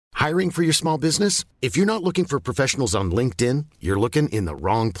Hiring for your small business? If you're not looking for professionals on LinkedIn, you're looking in the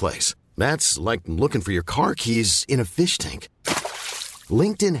wrong place. That's like looking for your car keys in a fish tank.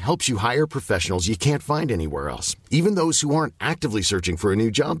 LinkedIn helps you hire professionals you can't find anywhere else, even those who aren't actively searching for a new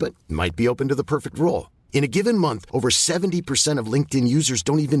job but might be open to the perfect role. In a given month, over 70% of LinkedIn users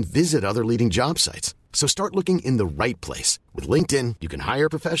don't even visit other leading job sites. So start looking in the right place. With LinkedIn, you can hire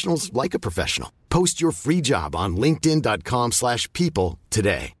professionals like a professional. Post your free job on linkedin.com/people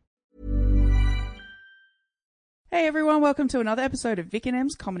today. Hey everyone, welcome to another episode of Vic and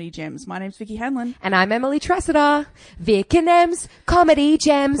M's Comedy Gems. My name's Vicky Hanlon. And I'm Emily Tressida. Vic and M's Comedy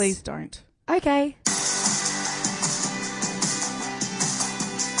Gems. Please don't. Okay.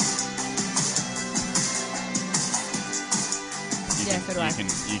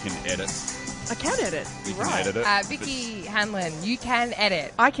 You can edit. I can edit. You You're can right. edit it. Vicky Hanlon, you can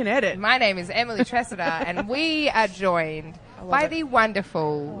edit. I can edit. My name is Emily Tressida, and we are joined by the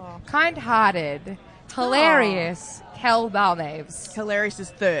wonderful, kind-hearted, hilarious Kel Balnaves. Hilarious is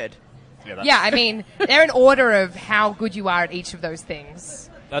third. Yeah, I mean, they're in order of how good you are at each of those things.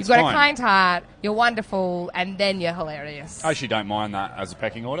 That's You've got fine. a kind heart, you're wonderful, and then you're hilarious. I actually don't mind that as a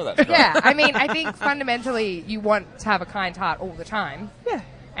pecking order. That's great. Yeah, I mean, I think fundamentally you want to have a kind heart all the time. Yeah.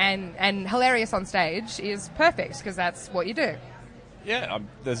 And hilarious on stage is perfect because that's what you do. Yeah,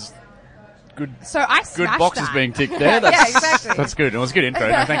 there's good So I good smashed boxes that. being ticked there. Yeah, exactly. That's good. It was a good intro.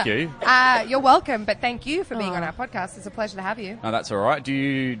 No, thank you. You're welcome, but thank you for being on our podcast. It's a pleasure to have you. No, that's all right. Do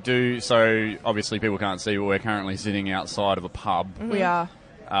you do so? Obviously, people can't see, but we're currently sitting outside of a pub. We are.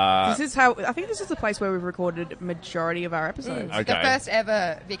 Uh, This is how. I think this is the place where we've recorded majority of our episodes. Okay. The first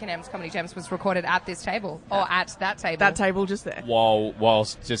ever Vic and M's Comedy Gems was recorded at this table, or at that table. That table just there.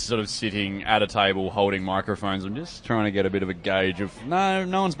 whilst just sort of sitting at a table holding microphones, I'm just trying to get a bit of a gauge of no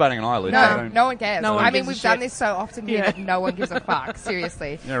one's batting an eyelid. I No, don't- no one cares. No one I mean, gives a we've done shit. this so often here Yeah. that no one gives a fuck.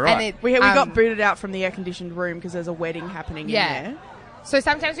 Seriously. Yeah, right. And We got booted out from the air-conditioned room because there's a wedding happening in there. So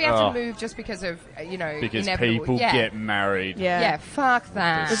sometimes we have Oh. to move just because of because inevitable. people yeah. get married. Yeah, fuck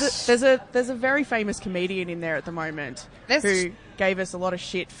that. There's a very famous comedian in there at the moment who gave us a lot of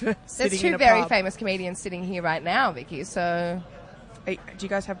shit for sitting There's in two a very pub. famous comedians sitting here right now, Vicky. So Hey, do you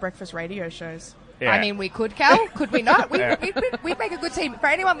guys have breakfast radio shows? Yeah. I mean, we could, Cal. Could we not? Yeah. We'd make a good team. For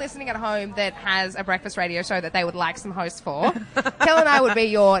anyone listening at home that has a breakfast radio show that they would like some hosts for, Kel and I would be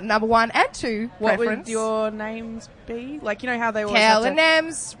your number 1 and 2 What preference. would your names be? Like, you know how they always Kel have and to...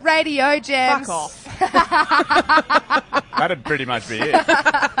 M's Radio Gems. Fuck off. That'd pretty much be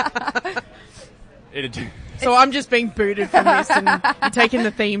it. So I'm just being booted from this and you're taking the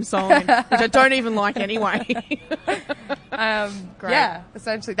theme song, which I don't even like anyway. Great. Yeah,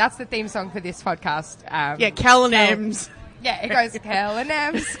 essentially, that's the theme song for this podcast. Yeah, Cal and M's. Yeah, it goes Kel and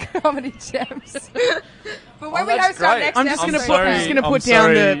M's Comedy Gems. But when we that's host our great. next I'm just episode, gonna put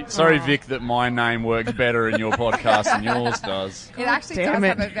down the- Sorry, Vic, that my name works better in your podcast than yours does. it actually Damn does it.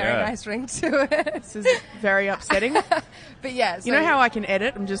 have a very Yeah. nice ring to it. This is very upsetting. But yeah, so You know how I can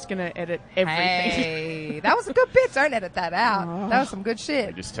edit? I'm just going to edit everything. Hey, that was a good bit. Don't edit that out. That was some good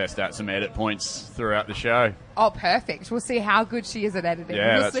shit. Just test out some edit points throughout the show. Oh, perfect. We'll see how good she is at editing.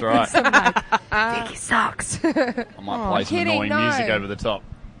 Yeah, We'll that's see right. some, like, Vicky sucks. I might play some kidding, annoying no. music over the top.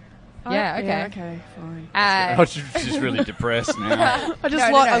 Yeah, okay. Yeah, okay, fine. I'm just really depressed now. I No.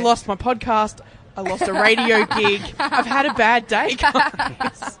 I lost my podcast. I lost a radio gig. I've had a bad day,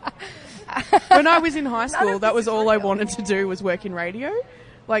 guys. When I was in high school, that was all I wanted to do was work in radio.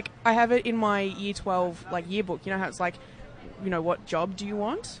 Like, I have it in my year 12 yearbook. You know how it's like, what job do you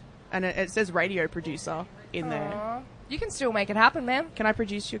want? And it says radio producer in there. Aw. You can still make it happen, man. Can I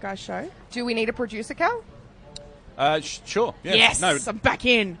produce your guys' show? Do we need a producer, Cal? Sure. Yeah. Yes, No, I'm back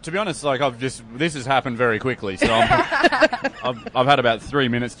in. to be honest, this has happened very quickly. So I've had about 3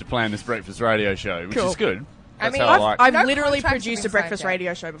 minutes to plan this breakfast radio show, which Cool. is good. I That's mean, how I like. I've No literally contracts produced have a been breakfast signed yet.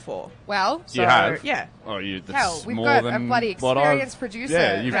 radio show before. Well, You have? Yeah. Oh, that's Hell, we've more got a than bloody what I've- experienced producer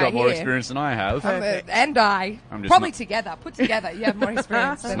Yeah, you've right got more here. experience than I have. Perfect. And I. I'm just Probably not- together. Put together. You have more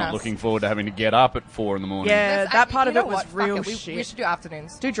experience I'm than not us. looking forward to having to get up at 4 in the morning. Yeah, Let's- that part you of know it was what? Fuck real it. shit. We should do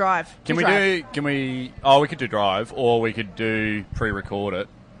afternoons. Do drive. Can we drive. we could do drive, or we could do pre-record it,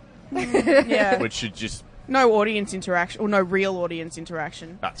 Yeah. which should just, No audience interaction, or no real audience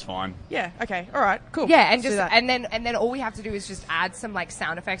interaction. that's fine. Yeah, okay, all right, cool. Yeah, and Let's do just that. and then all we have to do is just add some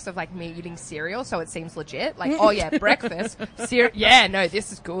sound effects of me eating cereal, so it seems legit. Oh yeah, breakfast cereal. Yeah, no,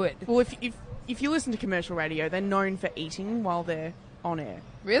 this is good. Well, if you listen to commercial radio, they're known for eating while they're on air.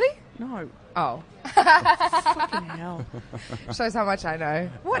 Really? No. Oh. Fucking hell. Shows how much I know.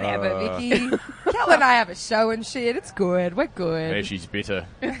 Whatever, Vicky. Kel and I have a show and shit. It's good. We're good. Yeah, she's bitter.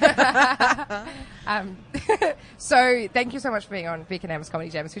 So, thank you so much for being on Vic and Emma's Comedy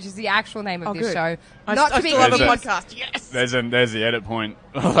Gems, which is the actual name of this good. show. I Not to be still have a confused. podcast. Yes. There's the edit point.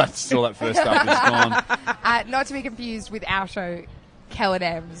 Oh, that's still that first stuff is gone. Not to be confused with our show, Kel and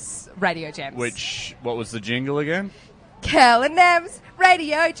Em's Radio Gems. What was the jingle again? Kel and Em's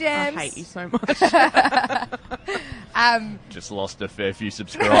Radio Gems. I hate you so much. Just lost a fair few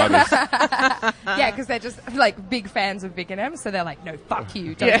subscribers. Yeah, because they're just like big fans of Vic and Em, so they're like, no, fuck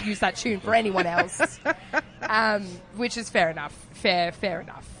you, don't use that tune for anyone else. Which is fair enough. Fair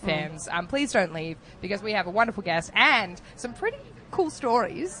enough, fans. Please don't leave, because we have a wonderful guest and some pretty cool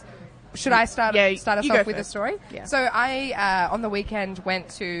stories. Should I start us off with a story? Yeah. So I, on the weekend, went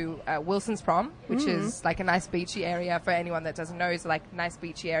to Wilson's Prom, which is like a nice beachy area. For anyone that doesn't know, it's like a nice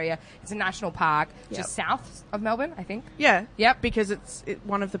beachy area. It's a national park just south of Melbourne, I think. Yeah. Yep. Because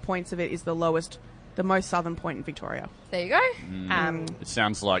one of the points of it is the most southern point in Victoria. There you go. It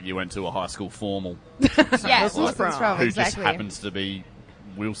sounds like you went to a high school formal. Yeah, Wilson's Prom. Prom, Who exactly. just happens to be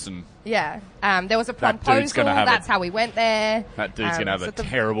Wilson. Yeah. There was a That dude's promposal. gonna have That's how we went there. That dude's going to have a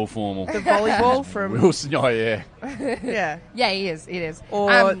terrible formal. The volleyball from... Wilson, oh yeah. Yeah. Yeah, he is. It is.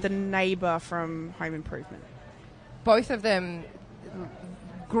 Or the neighbour from Home Improvement. Both of them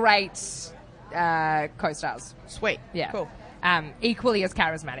great co-stars. Sweet. Yeah. Cool. Equally as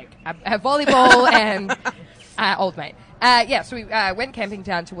charismatic. Volleyball and old mate. So we went camping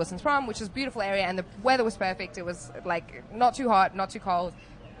down to Wilson's Prom, which is a beautiful area, and the weather was perfect. It was like not too hot, not too cold.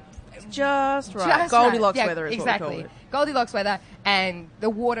 Just right. Just Goldilocks right. Yeah, weather is exactly. what we call it. Goldilocks weather, and the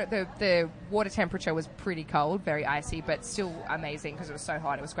water temperature was pretty cold, very icy, but still amazing because it was so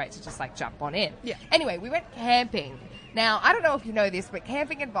hot. It was great to just like jump on in. Yeah. Anyway, we went camping. Now, I don't know if you know this, but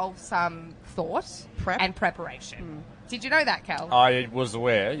camping involves some thought and preparation. Did you know that, Kel? I was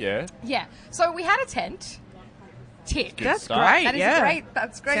aware, yeah. Yeah. So we had a tent. Tick. That's start. great. That is yeah.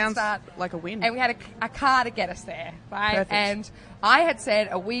 That's a great Sounds start. like a win. And we had a car to get us there, right? Perfect. And I had said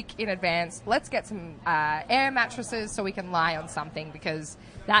a week in advance, let's get some air mattresses so we can lie on something, because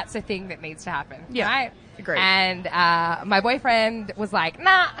that's a thing that needs to happen, Yeah. right? Agreed. And my boyfriend was like,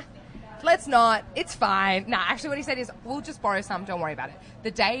 nah, let's not. It's fine. Nah, actually what he said is, we'll just borrow some. Don't worry about it.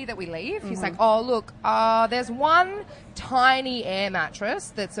 The day that we leave, he's like, oh, look, there's one tiny air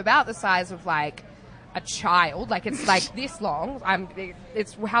mattress that's about the size of like a child, like it's like this long.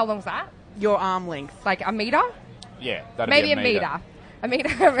 It's how long's that? Your arm length. Like a meter? Yeah, that'd Maybe be a meter. A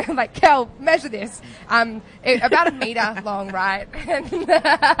meter. Like, Kel, measure this. About a meter long, right?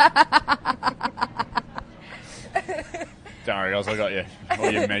 Don't worry, guys, I got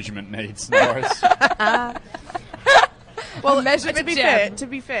all your measurement needs. No worries. Well, measurement to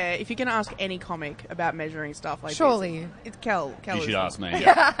be fair, if you're going to ask any comic about measuring stuff like Surely. this, it's Kel. You should ask me.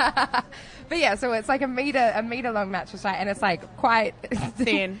 But yeah, so it's like a meter long mattress, right? And it's like quite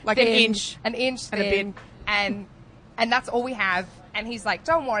Thin, like an inch. An inch And a thin. bit. And that's all we have. And he's like,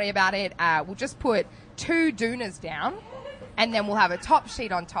 don't worry about it. We'll just put 2 doonas down, and then we'll have a top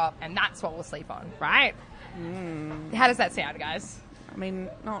sheet on top, and that's what we'll sleep on, right? How does that sound, guys? I mean,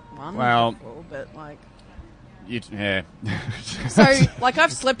 not one. Well- but like... Yeah. So, Like,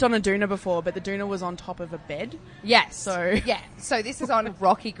 I've slept on a doona before, but the doona was on top of a bed. yes. So- Yeah. So this is on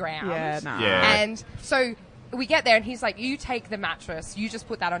rocky ground. Yeah, nah. Yeah. And so we get there, and he's like, you take the mattress, you just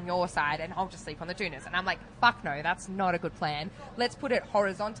put that on your side, and I'll just sleep on the doonas. And I'm like, fuck no, that's not a good plan. Let's put it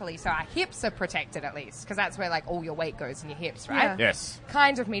horizontally so our hips are protected at least, because that's where like all your weight goes in your hips, right? Yeah. Yes.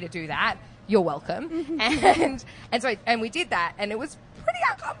 Kind of me to do that. You're welcome. and we did that, and it was pretty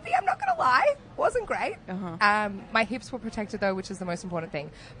uncomfy, I'm not going to lie. Wasn't great. My hips were protected, though, which is the most important thing.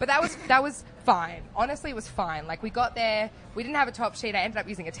 But that was fine. Honestly, it was fine. Like, we got there, we didn't have a top sheet. I ended up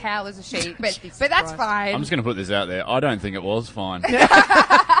using a towel as a sheet, but that's fine. I'm just going to put this out there. I don't think it was fine.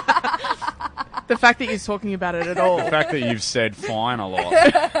 The fact that you're talking about it at all. The fact that you've said fine a lot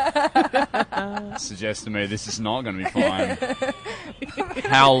suggests to me this is not going to be fine.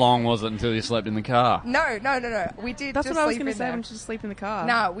 How long was it until you slept in the car? No. We did That's just what I was sleep going to in say. there. I'm just sleep in the car.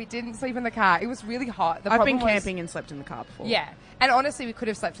 No, we didn't sleep in the car. It was really hot. I've been camping and slept in the car before. Yeah. And honestly, we could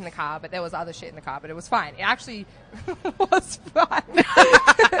have slept in the car, but there was other shit in the car, but it was fine. It actually was fine.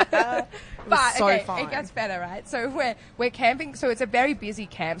 But so okay, fine. it gets better, right? So we're camping. So it's a very busy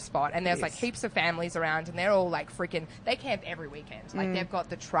camp spot, and there's like heaps of families around, and they're all like freaking. They camp every weekend. Like they've got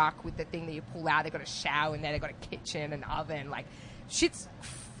the truck with the thing that you pull out. They've got a shower in there. They've got a kitchen, an oven. Like shit's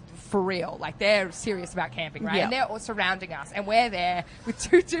for real. Like they're serious about camping, right? Yeah. And they're all surrounding us, and we're there with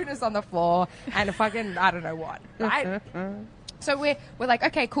 2 tunas on the floor and a fucking I don't know what, right? So we're like,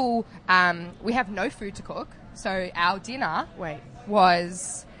 okay, cool. We have no food to cook. So our dinner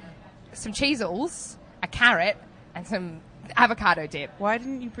was some cheezels, a carrot, and some avocado dip. Why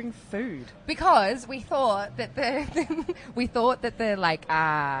didn't you bring food? Because we thought that the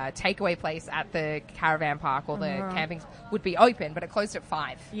takeaway place at the caravan park or the camping would be open, but it closed at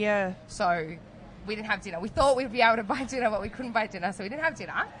 5. Yeah. So we didn't have dinner. We thought we'd be able to buy dinner, but we couldn't buy dinner, so we didn't have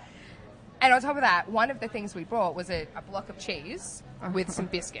dinner. And on top of that, one of the things we brought was a block of cheese with some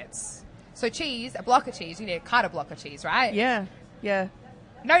biscuits. So cheese, a block of cheese, you need to cut a block of cheese, right? Yeah. Yeah.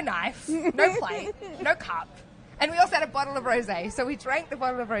 No knife, no plate, no cup. And we also had a bottle of rosé. So we drank the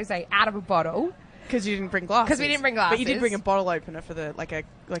bottle of rosé out of a bottle. Because you didn't bring glasses. Because we didn't bring glasses. But you did bring a bottle opener for the like a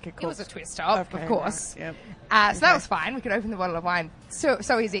It was a twist top, of course. Right. Yep. So that was fine. We could open the bottle of wine.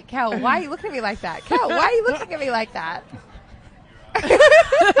 So easy. Kel, why are you looking at me like that? Kel, why are you looking at me like that?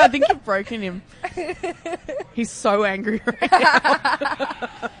 I think you've broken him. He's so angry right now.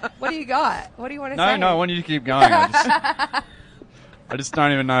 What do you got? What do you want to say? No, I want you to keep going. I just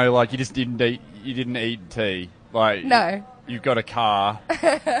don't even know. Like, you didn't eat tea. Like, no. You've got a car.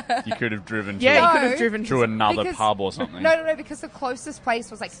 You could have driven. Yeah, No. you could have driven to another pub or something. No, because the closest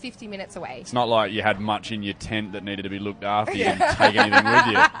place was like 50 minutes away. It's not like you had much in your tent that needed to be looked after. You didn't take anything with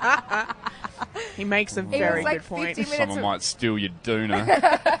you. He makes a very like good point. 50 minutes Someone might steal your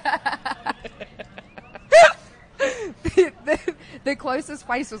doona. The closest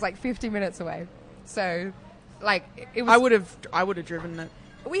place was like 50 minutes away. So, like, it was... I would have driven it.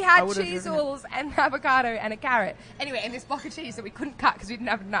 We had I would've driven cheezels and avocado and a carrot. Anyway, and this block of cheese that we couldn't cut because we didn't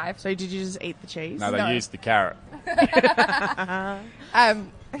have a knife. So did you just eat the cheese? No, they No. used the carrot.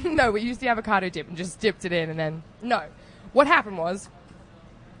 No, we used the avocado dip and just dipped it in and then... No. What happened was,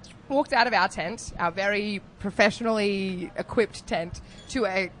 walked out of our tent, our very professionally equipped tent, to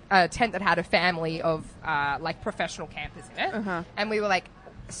a tent that had a family of, like, professional campers in it. Uh-huh. And we were like,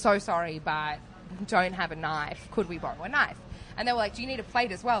 so sorry, but don't have a knife. Could we borrow a knife? And they were like, do you need a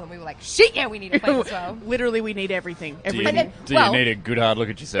plate as well? And we were like, shit, yeah, we need a plate as well. Literally, we need everything. Do you, Everything. then- do well- you need a good hard look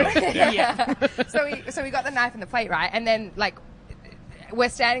at yourself? Yeah. So we got the knife and the plate, right? And then, like, we're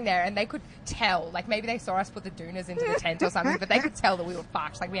standing there and they could tell, like, maybe they saw us put the doonas into the tent or something, but they could tell that we were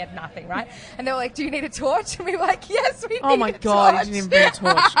fucked, like we had nothing, right? And they were like, do you need a torch? And we were like, yes, we need a torch. Oh my god, you didn't even bring a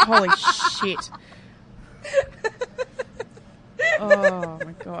torch. Holy shit. Oh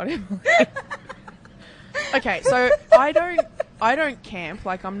my god. Okay, so I don't camp,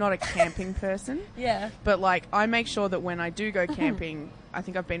 like I'm not a camping person. Yeah. But like I make sure that when I do go camping, I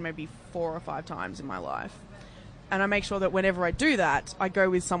think I've been maybe 4 or 5 times in my life. And I make sure that whenever I do that, I go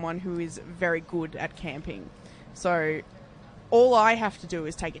with someone who is very good at camping. So all I have to do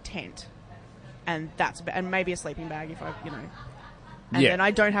is take a tent, and and maybe a sleeping bag if I, and Yeah. then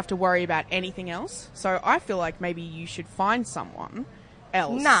I don't have to worry about anything else. So I feel like maybe you should find someone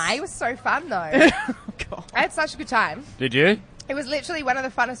else. Nah, it was so fun though. Oh, God. I had such a good time. Did you? It was literally one of the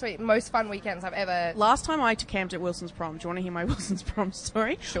funnest, most fun weekends I've ever... Last time I camped at Wilson's Prom, do you want to hear my Wilson's Prom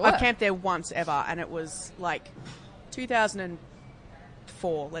story? Sure. I've camped there once ever, and it was like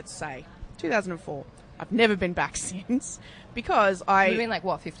 2004, let's say. 2004. I've never been back since because You've been like,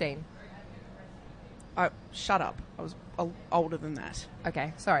 what, 15? Shut up. I was older than that.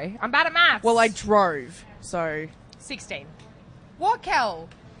 Okay, sorry. I'm bad at maths. Well, I drove, so... 16. What, Kel?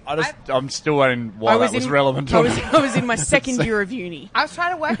 I'm still wondering why that was relevant to me. I was in my second year of uni. I was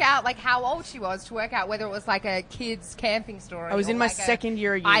trying to work out like how old she was to work out whether it was like a kid's camping story. I was or in my like second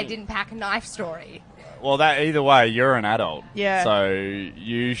year of uni. I didn't pack a knife story. Well, that either way, you're an adult. Yeah. So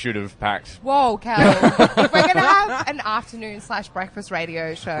you should have packed. Whoa, Kel. If we're going to have an afternoon/breakfast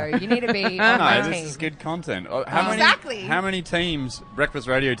radio show, you need to be on my No, team. this is good content. Exactly. How many teams, breakfast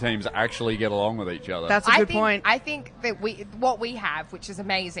radio teams, actually get along with each other? That's a good point. I think that what we have, which is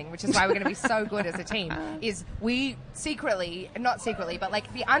amazing, which is why we're going to be so good as a team, is we not secretly, but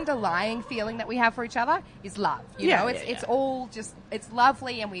like the underlying feeling that we have for each other is love. You know, it's all just, it's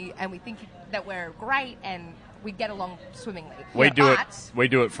lovely, and we think that we're great and we get along swimmingly. We do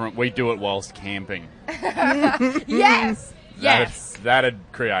it whilst camping. Yes. Yes. That'd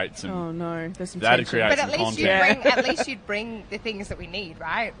create some. Oh no, there's some That'd tension. create But some content. at least you'd bring the things that we need,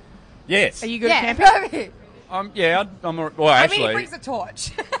 right? Yes. Are you good Yeah. at camping? Yeah. I'm. Well, I actually, mean, he brings a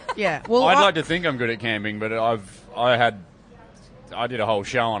torch. Yeah. Well, I'd like to think I'm good at camping, but I did a whole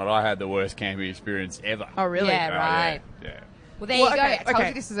show on it. I had the worst camping experience ever. Oh really? Yeah. Right. Yeah. Well, there Well, you go. okay, I told okay.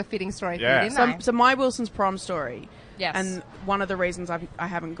 you this is a fitting story for Yeah. you, didn't I? So my Wilson's Prom story. Yes. And one of the reasons I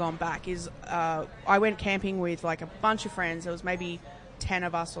haven't gone back is I went camping with like a bunch of friends. There was maybe 10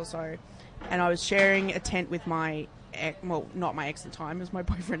 of us or so, and I was sharing a tent with my well, not my ex at the time, it was my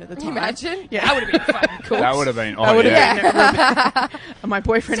boyfriend at the time. Can you imagine? Yeah. That would have been fucking cool. That would have been. That Oh would yeah. have been my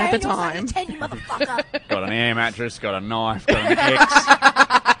boyfriend at the time. 10, you motherfucker. Got an air mattress. Got a knife. Got an X.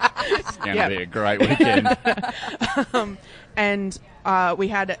 It's going to Yep. be a great weekend. And we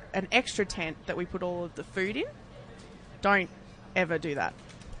had an extra tent that we put all of the food in. Don't ever do that.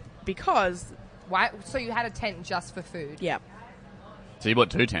 Because, Why? So you had a tent just for food? yeah. So you bought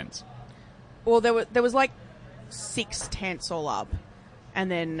 2 tents. Well, there was like 6 tents all up. And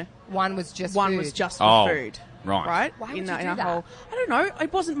then One was just one food. was just for Oh, food. right. Right? Why would in you a do that? whole, I don't know.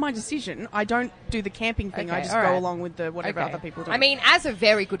 It wasn't my decision. I don't do the camping thing. I Okay, just all go right. along with the whatever other people do. I mean, as a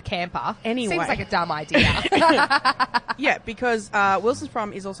very good camper, Anyway. seems like a dumb idea. yeah, because Wilson's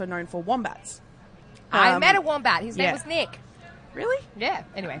Prom is also known for wombats. I met a wombat. His name yeah. was Nick. Really? Yeah.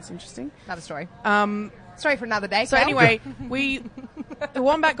 Anyway, That's interesting. another story. Um, Story for another day. So Cal. anyway, the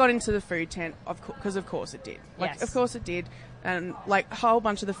wombat got into the food tent because of course it did. Like Yes. of course it did, and like a whole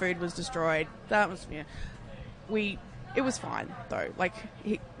bunch of the food was destroyed. That was it was fine though. Like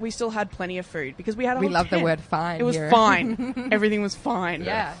we still had plenty of food because we had a We whole love the tent. word fine It was here. fine. Everything was fine.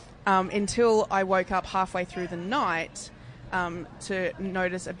 Yeah. Until I woke up halfway through the night to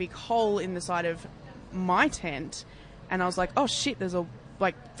notice a big hole in the side of my tent, and I was like, "Oh shit!" There's a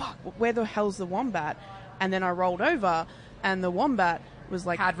fuck. Where the hell's the wombat? And then I rolled over, and the wombat was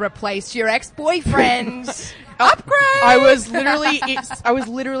like, Had replaced your ex-boyfriend. Upgrade. I was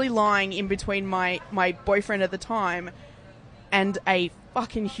literally lying in between my boyfriend at the time and a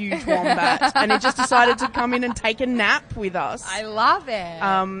fucking huge wombat, and it just decided to come in and take a nap with us. I love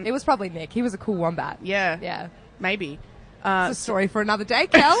it. It was probably Nick. He was a cool wombat. Yeah, Yeah. maybe. It's a story for another day,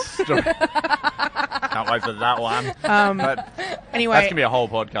 Kel. Can't wait for that one. But Anyway, that's going to be a whole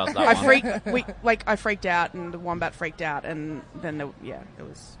podcast, that one. I freaked out, and the wombat freaked out, and then it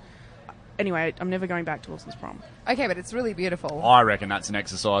was. Anyway, I'm never going back to Wilson's Prom. Okay, but it's really beautiful. I reckon that's an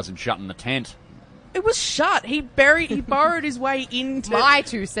exercise in shutting the tent. It was shut. He burrowed his way into My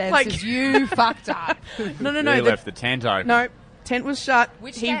 2 cents like- is you fucked up. No, He the left the tent open. no tent was shut.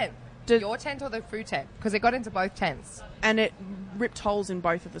 Which He tent? did- Your tent or the food tent? Because it got into both tents. and it ripped holes in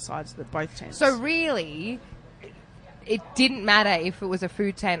both of the sides of both tents. So really, it didn't matter if it was a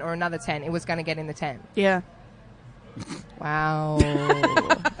food tent or another tent. It was going to get in the tent. yeah, Wow.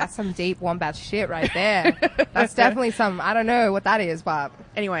 That's some deep wombat shit right there. That's definitely some, I don't know what that is, but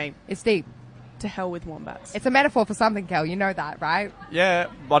anyway, it's deep. to hell with wombats. It's a metaphor for something, Kel. You know that, right? Yeah,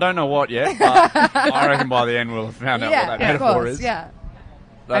 I don't know what yet, but I reckon by the end we'll have found out what that of metaphor course, is. yeah.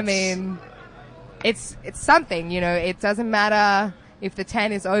 I That's- mean, it's something, you know. It doesn't matter if the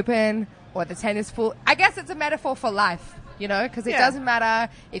tent is open or the tent is full. I guess it's a metaphor for life, you know, because it Yeah. doesn't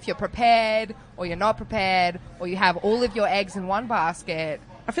matter if you're prepared or you're not prepared or you have all of your eggs in one basket.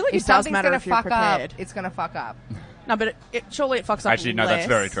 I feel like If it does something's matter gonna if you're fuck prepared. up, it's going to fuck up. No, but surely it fucks up. Actually, no, that's less.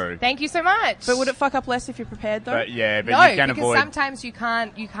 very true. Thank you so much. But would it fuck up less if you're prepared though? But yeah, but No, you can because avoid. sometimes you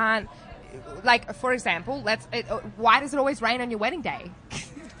can't. Like, for example, why does it always rain on your wedding day?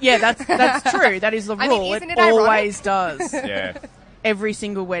 Yeah, that's true. That is the I rule. mean, isn't it always does. Yeah, Every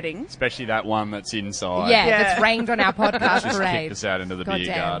single wedding. especially that one that's inside. Yeah, Yeah. that's rained on our podcast Just parade. kicked us out into the God beer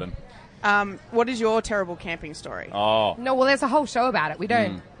damn. garden. What is your terrible camping story? Oh, No, well, there's a whole show about it. We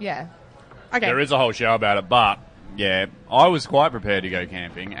don't. Yeah. Okay. there is a whole show about it, but yeah, I was quite prepared to go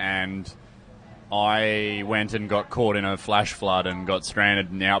camping, and I went and got caught in a flash flood and got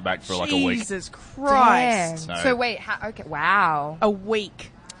stranded in the outback for like a week. Jesus Christ. Damn. So- So wait, okay, wow. A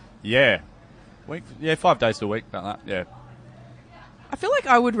week. Yeah, 5 days to a week, about that. Yeah, I feel like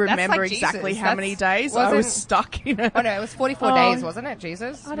I would remember like exactly Jesus. how many days Wasn't- I was stuck in it. Oh no, it was 44 Oh. days, wasn't it?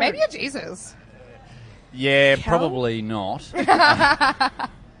 Jesus. don't- Maybe you're Jesus. yeah, Cal? probably not.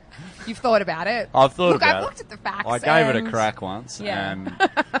 You've thought about it. I've thought Look, about I've it. looked at the facts. I gave it a and- crack once, Yeah.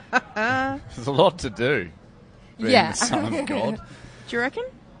 and there's a lot to do. Being Yeah. the son of God. Do you reckon?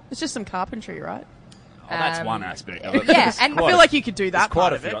 It's just some carpentry, right? Oh, that's Um, one aspect of it. yeah, There's and- I quite feel a- like you could do there's that quite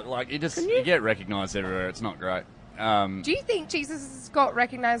part a of few. it. Like you just Can you you? get recognised everywhere. It's not great. Do you think Jesus got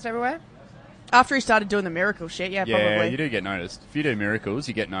recognized everywhere? After he started doing the miracle shit, yeah, Yeah, probably. you do get noticed. If you do miracles,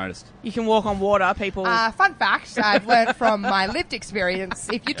 you get noticed. You can walk on water, people. Fun fact I've learned from my lived experience: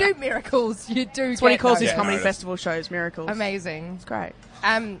 if you do miracles, you do. That's what he calls his Yeah, comedy noticed. festival shows, miracles. Amazing. It's great.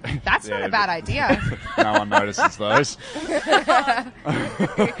 That's not Yeah, a bad but- idea. No one notices those. Oh,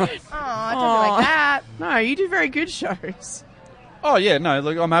 don't be like that. No, you do very good shows. Oh yeah, no.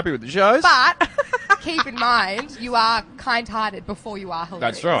 Look, I'm happy with the shows. But keep in mind, you are kind-hearted before you are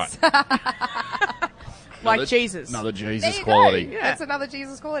hilarious. That's right. Like Another- Jesus. Another There Jesus you quality. go. Yeah. That's another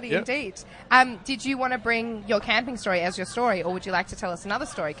Jesus quality, Yep. indeed. Did you want to bring your camping story as your story, or would you like to tell us another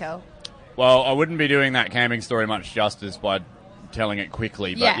story, Kel? Well, I wouldn't be doing that camping story much justice by telling it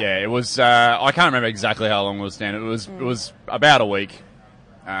quickly, but yeah, it was. I can't remember exactly how long we were staying. It was about a week.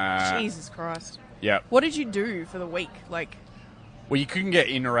 Jesus Christ. Yeah. What did you do for the week? Like, Well, you couldn't get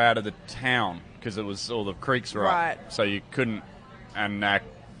in or out of the town because it was all the creeks were Right. up, so you couldn't. And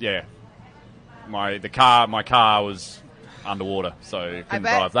my car was underwater, so you couldn't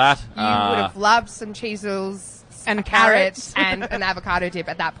bet drive that. You would have loved some cheesels And a carrot carrots. and an avocado dip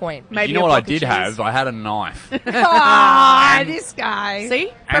at that point. maybe you know a what I block of did cheese. have? I had a knife. Ah, this guy.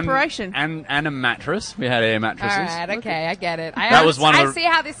 See? Preparation. and a mattress. We had air mattresses. All right, okay, I get it. That was one of I the- see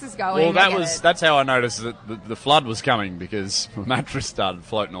how this is going. Well, I get it. that's how I noticed that the flood was coming because the mattress started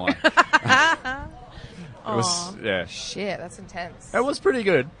floating away. It was Shit, that's intense. It was pretty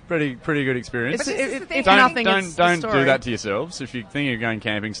good, pretty good experience. But this is the thing. If don't nothing, it's the don't story. do that to yourselves. If you think you're going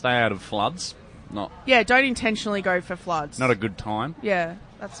camping, stay out of floods. Not Don't intentionally go for floods. a good time. Yeah,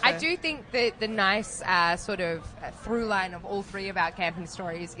 that's I fair. do think that the nice sort of through line of all three of our camping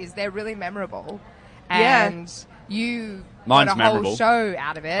stories is they're really memorable. Yeah. And you Mine's got a whole memorable. show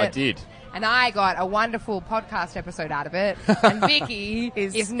out of it. I did. And I got a wonderful podcast episode out of it. And Vicky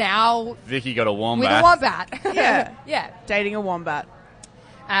is now Vicky got a with wombat. a wombat. Yeah. Yeah. Dating a wombat.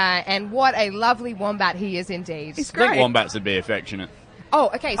 And what a lovely wombat he is indeed. It's I think great. wombats would be affectionate. Oh,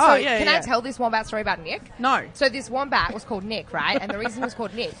 okay. So Oh, yeah, can yeah. I tell this wombat story about Nick? No. So this wombat was called Nick, right? And the reason he was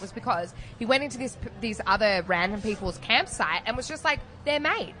called Nick was because he went into these other random people's campsite and was just like their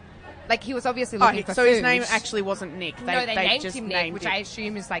mate. Like he was obviously looking for So food. his name actually wasn't Nick. they named just him Nick, named which him. I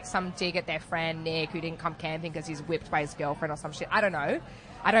assume is like some dig at their friend Nick who didn't come camping because he's whipped by his girlfriend or some shit. I don't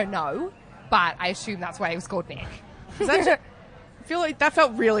know. But I assume that's why he was called Nick. Is that I feel like that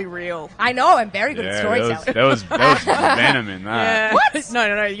felt really real. I know, I'm very good at Yeah, storytelling. there was venom in that. Yeah. What?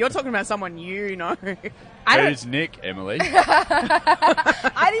 No. You're talking about someone you know. I don't- Who's Nick, Emily?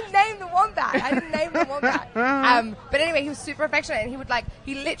 I didn't name the wombat. But anyway, he was super affectionate, and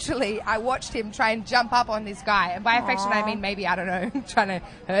he literally, I watched him try and jump up on this guy, and by affectionate I mean maybe, I don't know, trying to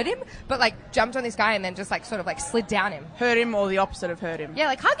hurt him, but like jumped on this guy and then just like sort of like slid down him. Hurt him or the opposite of hurt him. Yeah,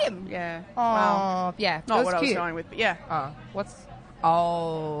 like hug him. Yeah. Oh, Well, yeah. It not was what I was cute. going with, but yeah.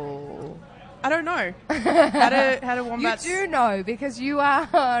 Oh. I don't know. How do You wombats... do know because you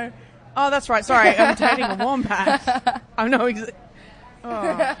are. Oh, that's right. Sorry, I'm dating a wombat. I know exactly.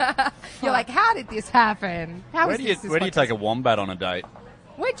 You're like, how did this happen? How Where is do you this take a wombat on a date?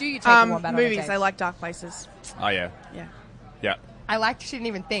 Where do you take a wombat on a movies. date? They like dark places. Oh yeah, Yeah. yeah. I like shouldn't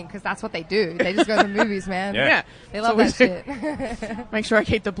even think because that's what they do. They just go to the movies, man. Yeah. Yeah. They love That's that what we do. shit. Make sure I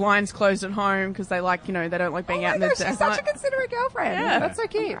keep the blinds closed at home because they like, they don't like being Oh out my in the gosh, she's daylight. such a considerate girlfriend. Yeah. That's so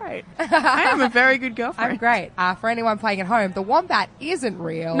cute. Great. I am a very good girlfriend. I'm great. For anyone playing at home, the wombat isn't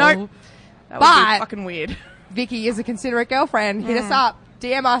real. No. That would But- be fucking weird. Vicky is a considerate girlfriend. Hit us up.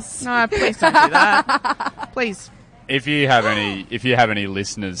 DM us. No, please don't do that. Please. If you have any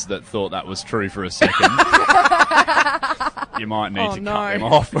listeners that thought that was true for a second, you might need Oh, to no. cut them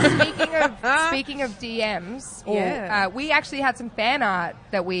off. Speaking of DMs, Yeah. we actually had some fan art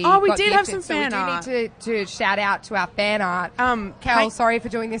that we. Oh, we got did have gifted, some fan art. So we do need to shout out to our fan art. Kel, Hey- sorry for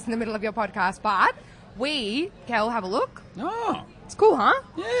doing this in the middle of your podcast, but Kel, have a look. Oh, It's cool, huh?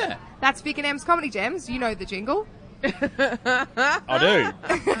 yeah, That's Vic and M's Comedy Gems. You know the jingle. I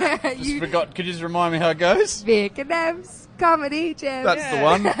do. Just forgot. Could you just remind me how it goes? Vic and M's Comedy Gems. That's the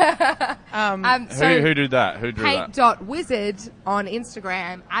one. So Who did that? Who drew that? paint.wizard on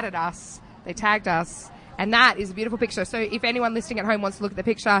Instagram added us. They tagged us. And that is a beautiful picture. So if anyone listening at home wants to look at the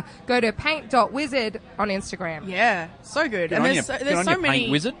picture, go to paint.wizard on Instagram. Yeah, so good. Good and on there's you. so, Good there's on so you, many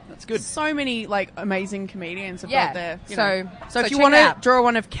Paint Wizard. That's good. So many amazing comedians have Yeah, got there. so if you check want it to out. draw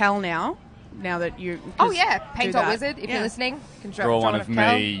one of Cal now that you Oh, just yeah. do Paint.wizard. that. If Yeah. you're listening, you can Draw one of Kel.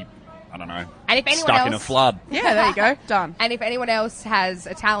 me. I don't know. And if anyone Stuck else, in a flood. Yeah, there you go. Done. And if anyone else has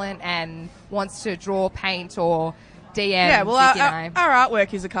a talent and wants to draw, paint, or DM, Yeah, well, Vicky and I. our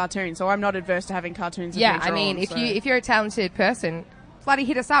artwork is a cartoon, so I'm not adverse to having cartoons. Of Yeah, me I mean, drawn, if you're a talented person, bloody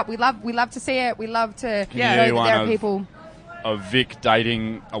hit us up. We love to see it. We love to you know do that there one are people. Of Vic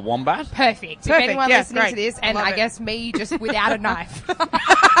dating a wombat. Perfect. If Perfect, anyone yeah, listening great. to this, I and love I it. guess me just without a knife,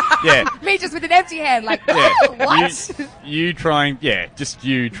 Yeah. me just with an empty hand, like Yeah. what? You trying to or just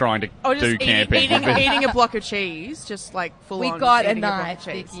do camping. eating a block of cheese, just like full We on. got just a eating block of knife,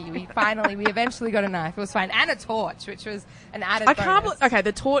 cheese. Vicky. We eventually got a knife. It was fine, and a torch, which was an added. I can't. bonus. Okay,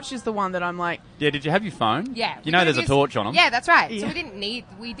 the torch is the one that I'm like. Yeah, did you have your phone? Yeah, You we know could've there's a used- torch on them. Yeah, that's right. Yeah. So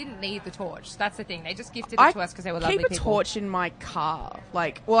we didn't need the torch. That's the thing. They just gifted it I to us because they were keep lovely a people. torch in my car.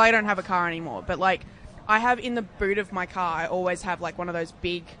 Well, I don't have a car anymore, but I have in the boot of my car. I always have one of those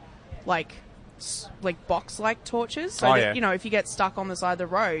big, like box-like torches. So Oh, that, yeah. you know, if you get stuck on the side of the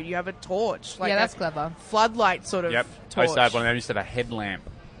road, you have a torch. Like Yeah, that's a clever. floodlight sort of Yep. I torch. used to have one of them. I used to have a headlamp.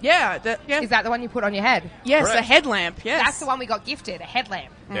 Yeah, Is that the one you put on your head? yes, Correct. a headlamp. Yes, That's the one we got gifted, a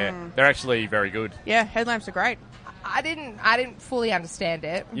headlamp. Yeah, they're actually very good. Yeah, headlamps are great. I didn't fully understand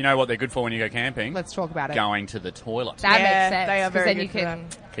it. You know what they're good for when you go camping? Let's talk about it. Going to the toilet. That Yeah, makes sense. they are 'cause very then good you for can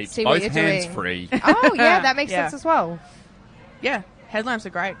Keeps see what both you're hands doing. free. Oh, yeah, that makes Yeah. sense as well. Yeah, headlamps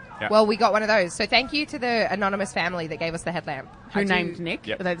are great. Yeah. Well, we got one of those. So thank you to the anonymous family that gave us the headlamp. Who I do- named Nick?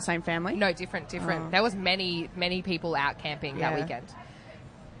 Yep. Are they the same family? No, different. Oh. There was many people out camping that Yeah. weekend.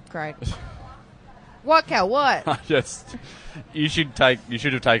 Great. What, Kel? What? You should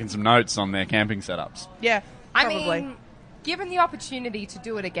have taken some notes on their camping setups. Yeah, I probably. mean, given the opportunity to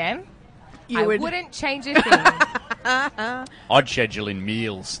do it again, You would- wouldn't change a thing. I'd schedule in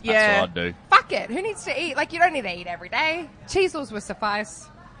meals. That's Yeah. what I'd do. Fuck it. Who needs to eat? Like, you don't need to eat every day. Cheezels would suffice.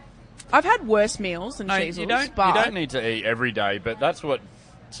 I've had worse meals than No, cheesels, you don't but need to eat every day, but that's what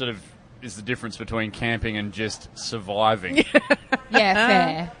sort of is the difference between camping and just surviving.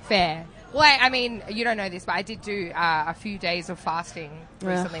 Yeah, fair. Well, I mean, you don't know this, but I did do a few days of fasting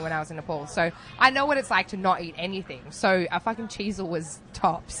recently when I was in Nepal. So I know what it's like to not eat anything. So a fucking cheesel was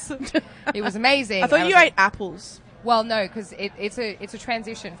tops. It was amazing. I thought you was ate apples. Well, no, because it's a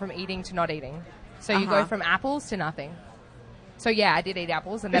transition from eating to not eating. So you go Uh-huh. from apples to nothing. So yeah, I did eat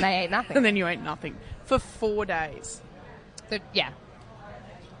apples, and then I ate nothing. And then you ate nothing for 4 days. So, yeah.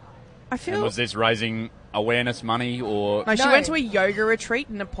 I And feel. was this raising awareness money or... No, she No. went to a yoga retreat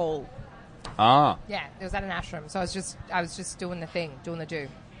in Nepal. Ah, Yeah, it was at an ashram. So I was just doing the thing, doing the do.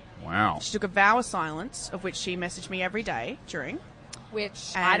 wow. She took a vow of silence, of which she messaged me every day during.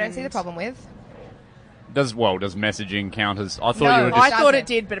 Which I don't see the And- problem with. Does messaging count as... I thought No, you were I just... thought doesn't. it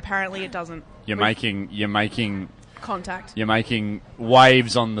did, but apparently it doesn't. You're making Contact.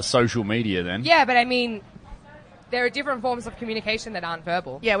 waves on the social media then. Yeah, but I mean, there are different forms of communication that aren't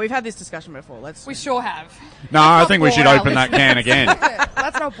verbal. Yeah, we've had this discussion before. We sure have. No, I not think we bore should our open that can again.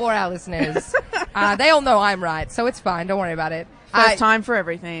 Let's not bore our listeners. They all know I'm right, so it's fine. Don't worry about it. First time for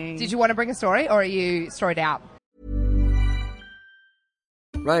everything. Did you want to bring a story, or are you storied out?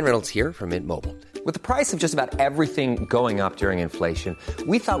 Ryan Reynolds here from Mint Mobile. With the price of just about everything going up during inflation,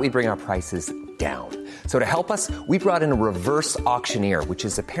 we thought we'd bring our prices down. So to help us, we brought in a reverse auctioneer, which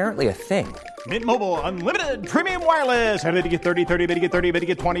is apparently a thing. Mint Mobile Unlimited Premium Wireless. How to get 30, 30, bit to get 30, bit to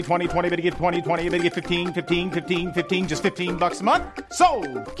get 20, 20, 20, bit to get 20, 20, bit to get 15, 15, 15, 15, just $15 a month?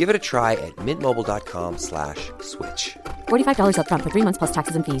 Sold! Give it a try at mintmobile.com/switch. $45 up front for 3 months plus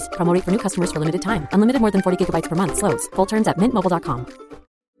taxes and fees. Promo rate for new customers for limited time. Unlimited more than 40 gigabytes per month. Slows full terms at mintmobile.com.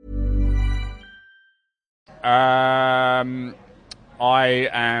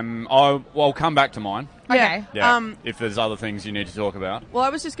 I'll come back to mine. Okay. Yeah. If there's other things you need to talk about. Well, I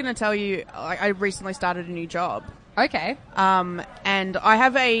was just going to tell you, I recently started a new job. Okay. And I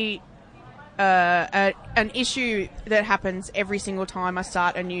have an issue that happens every single time I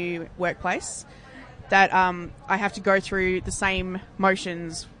start a new workplace, that I have to go through the same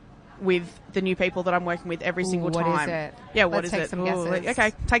motions with the new people that I'm working with every single what time. is it? Yeah, what Let's is take it? some Ooh, guesses.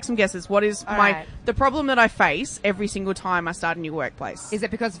 okay, take some guesses. What is All my right. the problem that I face every single time I start a new workplace? Is it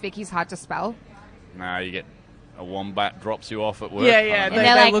because Vicky's hard to spell? No, you get a wombat drops you off at work. Yeah, kind yeah. of They, thing.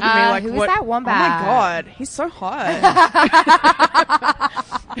 they're they like, look at me like, who is what? that wombat? Oh my god, he's so hot.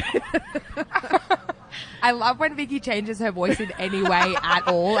 I love when Vicky changes her voice in any way at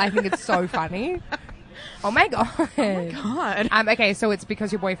all. I think it's so funny. Oh my god. God. Okay, so it's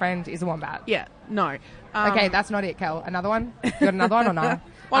because your boyfriend is a wombat. Yeah, no. Okay, that's not it, Kel. Another one? You got another one or no?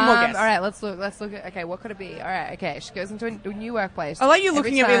 One more guess. All right, let's look at. Okay, what could it be? All right, okay. She goes into a new workplace. I like you Every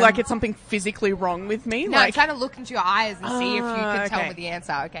looking at me time- like it's something physically wrong with me. No, like, I'm trying to look into your eyes and see if you can tell okay. me the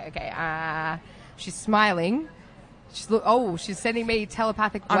answer. Okay. She's smiling. She's sending me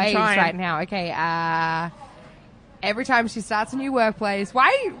telepathic I'm waves trying. right now. Okay. Every time she starts a new workplace,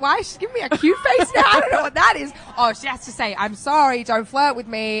 why is she giving me a cute face now? I don't know what that is. Oh, she has to say, "I'm sorry, don't flirt with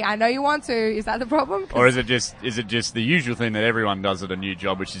me. I know you want to." Is that the problem? Or is it just the usual thing that everyone does at a new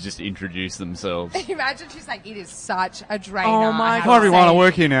job, which is just introduce themselves? Imagine she's like, "It is such a drainer." Oh my I have God. to Everyone, say." I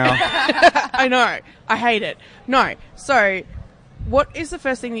work here now. I know. I hate it. No. So, what is the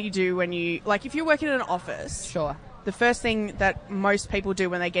first thing that you do when you, like, if you're working in an office? Sure. The first thing that most people do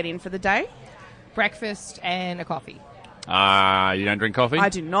when they get in for the day? Breakfast and a coffee. You don't drink coffee? I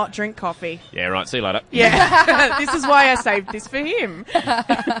do not drink coffee. Yeah, right. See you later. Yeah. This is why I saved this for him.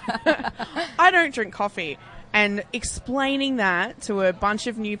 I don't drink coffee. And explaining that to a bunch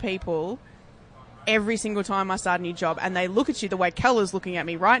of new people every single time I start a new job, and they look at you the way Keller's looking at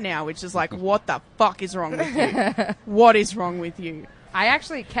me right now, which is like, what the fuck is wrong with you? What is wrong with you? I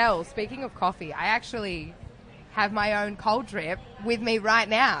actually, Kel, speaking of coffee, I actually have my own cold drip with me right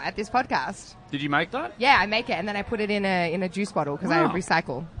now at this podcast. Did you make that? Yeah, I make it and then I put it in a juice bottle because I Wow.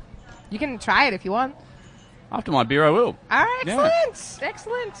 recycle. You can try it if you want. After my beer, I will. All right, Yeah. excellent.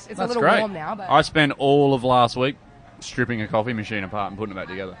 Excellent. It's That's a little great. warm now, but I spent all of last week stripping a coffee machine apart and putting it back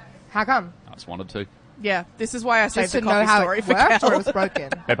together. how come? I just wanted to. Yeah, this is why I saved Just the to know coffee how story it for worked or Cal. it was broken?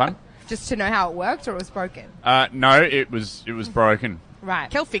 Hey, pun? Just to know how it worked or it was broken? No, it was broken. Right.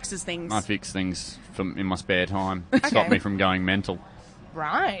 Kel fixes things. I fix things in my spare time. Stop me from going mental.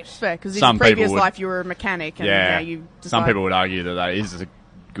 Right. Fair, because in Some your previous people would- life you were a mechanic, and Yeah. now you decide, Some people would argue that is a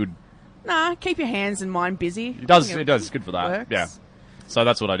good. Nah, keep your hands and mind busy. It does. It's good for that. Works. Yeah. So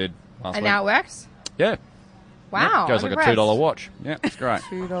that's what I did last And week. now it works? Yeah. Wow. It goes I'm like impressed. a $2 watch. Yeah, it's great.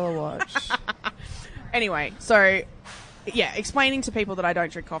 $2 watch. Anyway, so yeah, explaining to people that I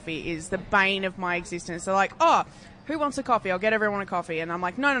don't drink coffee is the bane of my existence. They're like, "Oh, who wants a coffee? I'll get everyone a coffee," and I'm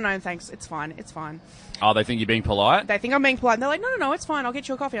like, "No, thanks. It's fine. It's fine." Oh, they think you're being polite? They think I'm being polite. And they're like, no, it's fine. I'll get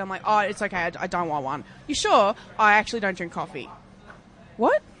you a coffee. I'm like, oh, it's okay. I don't want one. You sure? I actually don't drink coffee.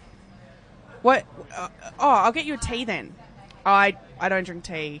 What? What? I'll get you a tea then. I don't drink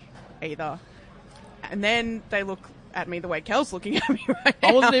tea either. And then they look at me the way Kel's looking at me right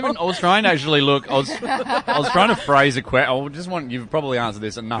now. I was trying to actually look. I was trying to phrase a question. You've probably answered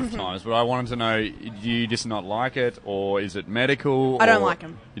this enough times, but I wanted to know: do you just not like it, or is it medical? I don't or like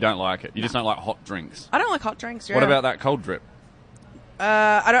them. You don't like it. You just don't like hot drinks. I don't like hot drinks. Yeah. What about that cold drip?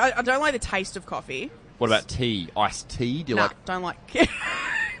 I don't like the taste of coffee. What about tea? Iced tea? Do you Nah, like? don't like it.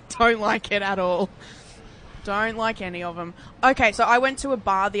 Don't like it at all. Don't like any of them. Okay, so I went to a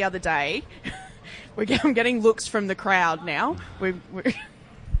bar the other day. I'm getting looks from the crowd now. We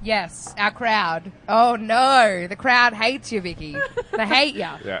Yes, our crowd. Oh, no. The crowd hates you, Vicky. They hate you.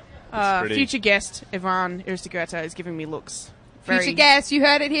 Yeah. It's pretty. future guest Ivan Iristigurta is giving me looks. Future guest, you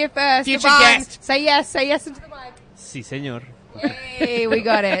heard it here first. Future Yvonne, guest. Say yes into the mic. Sí, señor. Hey, we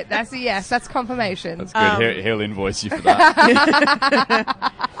got it. That's a yes. That's confirmation. That's good. He'll invoice you for that.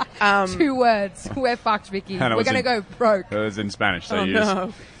 2 words. We're fucked, Vicky. And it We're was going to in- go broke. It was in Spanish, so Oh you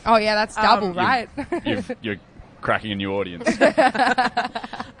no. Oh, yeah, that's double, right? you're cracking a new audience.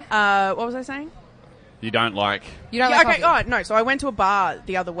 What was I saying? You don't like. You don't Yeah, like okay. coffee? Oh no. So I went to a bar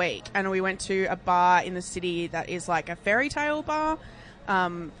the other week, and we went to a bar in the city that is like a fairy tale bar.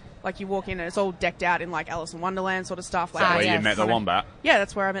 Like you walk in and it's all decked out in like Alice in Wonderland sort of stuff. Like, Ah, Where yes. you met the wombat. yeah,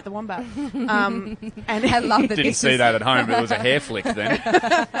 that's where I met the wombat. And I love that Didn't this see is... that at home, but it was a hair flick then.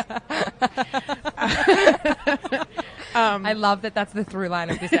 I love that that's the through line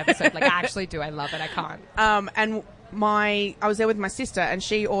of this episode. Like, I actually do. I love it. I can't. and I was there with my sister, and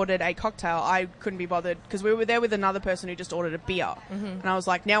she ordered a cocktail. I couldn't be bothered because we were there with another person who just ordered a beer, and I was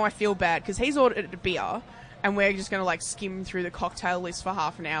like, now I feel bad because he's ordered a beer, and we're just going to like skim through the cocktail list for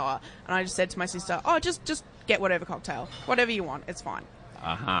half an hour. And I just said to my sister, "Oh, just get whatever cocktail, whatever you want, it's fine."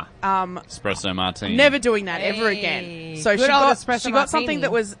 Espresso martini. Never doing that ever Hey. again. So Good she old got espresso something martini.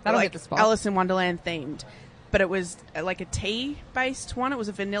 that was That'll like hit the spot. Alice in Wonderland themed, but it was like a tea based one. It was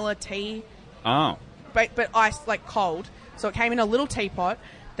a vanilla tea, Oh. but iced like cold. So it came in a little teapot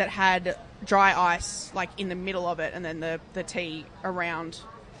that had dry ice like in the middle of it, and then the tea around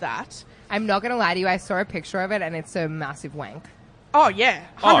that. I'm not going to lie to you. I saw a picture of it, and it's a massive wank. Oh yeah,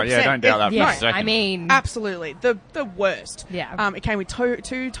 100%. Oh, yeah, don't doubt that for a Yeah, second. I mean... Absolutely, the worst. Yeah. It came with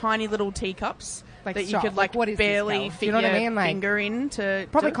two tiny little teacups Like, that you stop. could Like, what is this, barely Kel? Do fit you know what I your mean? Like, finger in to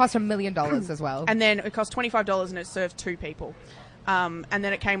Probably do. cost $1 million as well. And then it cost $25 and it served 2 people. And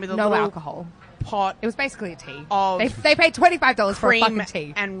then it came with a no little alcohol. pot It was basically a tea. Of They paid $25 for a cream fucking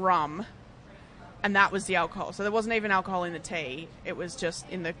tea. and rum. And that was the alcohol. So there wasn't even alcohol in the tea. It was just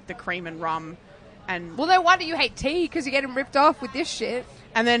in the cream and rum. And Well, no wonder you hate tea, because you're getting ripped off with this shit.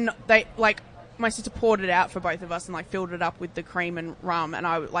 and then they like my sister poured it out for both of us and like filled it up with the cream and rum, and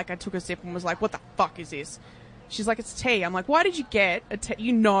I took a sip and was like, what the fuck is this? She's like, it's tea. I'm like, why did you get a tea?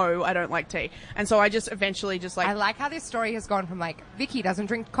 You know I don't like tea. And so I just eventually just like I like how this story has gone from, like, Vicky doesn't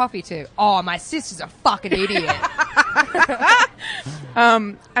drink coffee to, oh, my sister's a fucking idiot.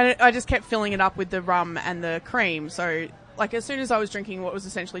 and I just kept filling it up with the rum and the cream. So like as soon as I was drinking what was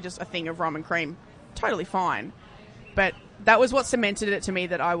essentially just a thing of rum and cream, totally fine. But that was what cemented it to me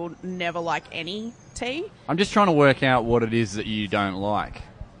that I will never like any tea. I'm just trying to work out what it is that you don't like.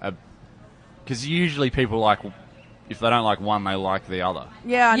 Because usually people like, if they don't like one, they like the other.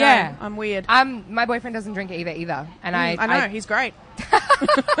 Yeah, I Yeah. know. I'm weird. My boyfriend doesn't drink either. And I know, he's great.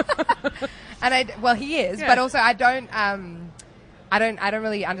 Well, he is, Yeah. but also I don't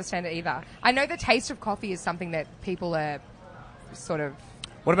really understand it either. I know the taste of coffee is something that people are sort of...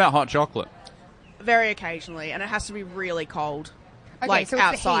 What about hot chocolate? Very occasionally, and it has to be really cold. Okay, like so it's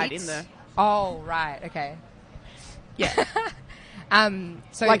outside the heat. in the Oh, right. Okay. yeah.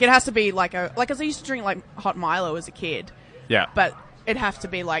 So Like it has to be like because I used to drink like hot Milo as a kid, Yeah. but it'd have to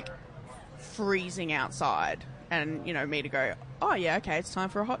be like freezing outside, and me to go, oh yeah, okay, it's time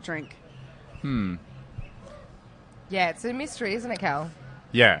for a hot drink. yeah, it's a mystery, isn't it, Cal?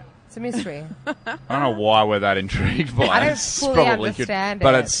 Yeah. It's a mystery. I don't know why we're that intrigued by it. I don't It's fully probably understand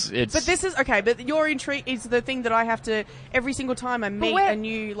but it. it's But this is okay. But your intrigue is the thing that I have to every single time I meet we're- a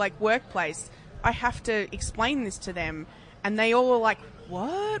new like workplace, I have to explain this to them, and they all are like,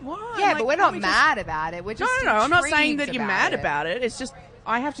 "What? Why?" Yeah, Like, but we're can't not we just- mad about it. We're just No. I'm not saying intrigued that you're mad about it. It's just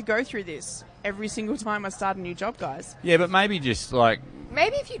I have to go through this every single time I start a new job, guys. yeah, but maybe just like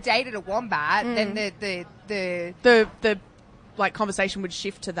Maybe if you dated a wombat, then the The like conversation would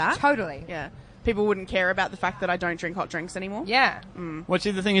shift to that. totally. Yeah, people wouldn't care about the fact that I don't drink hot drinks anymore. Yeah. well,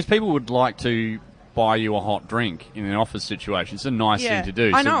 see, the thing is, people would like to buy you a hot drink in an office situation. It's a nice Yeah. thing to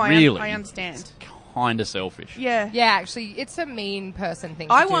do. I so know. really, I understand. kind of selfish. Yeah. Yeah, actually, it's a mean person thing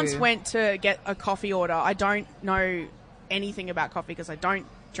to I do. once went to get a coffee order. I don't know anything about coffee because I don't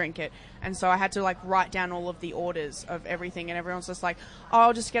drink it. And so I had to like write down all of the orders of everything, and everyone's just like, oh,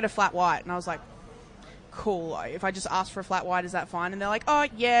 I'll just get a flat white. And I was like, cool. If I just ask for a flat white, is that fine? And they're like, oh,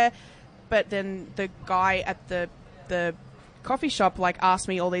 yeah. But then the guy at the coffee shop like asked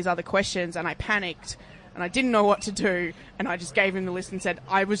me all these other questions, and I panicked and I didn't know what to do. And I just gave him the list and said,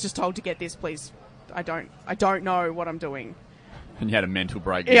 I was just told to get this, please. I don't know what I'm doing. And you had a mental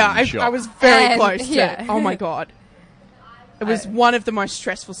breakdown. Yeah, in the shop. I was very And- close to yeah. oh my God. It was one of the most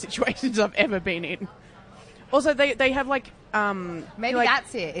stressful situations I've ever been in. Also, they have like Maybe like,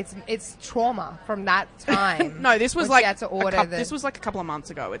 that's it. It's trauma from that time. no. This was when she like had to order the- this was like a couple of months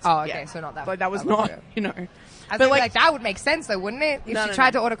ago. It's, Oh, okay, yeah. so not that- Like that was that was not good. you know. I was But like, that would make sense though, wouldn't it? If No, she no,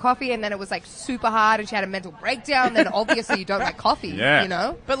 tried no. to order coffee and then it was like super hard and she had a mental breakdown, then obviously you don't like coffee. Yeah. You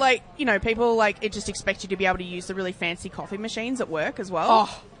know? But like people like it just expect you to be able to use the really fancy coffee machines at work as well.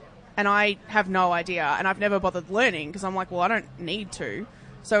 Oh. And I have no idea, and I've never bothered learning because I'm like, well, I don't need to.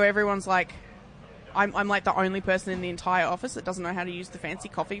 So everyone's like, I'm like the only person in the entire office that doesn't know how to use the fancy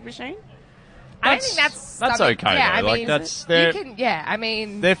coffee machine. I don't think that's That's something- okay, Yeah, though. I Like, mean, that's- you they're- can. Yeah, I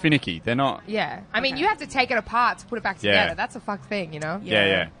mean, They're finicky. They're not. yeah, I mean, Okay. you have to take it apart to put it back Yeah. together. That's a fucked thing, you know.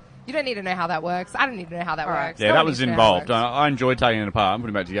 Yeah. You don't need to know how that works. I don't need to know how that Alright. works. Yeah, No that one was needs to know how it involved. works. I enjoyed taking it apart and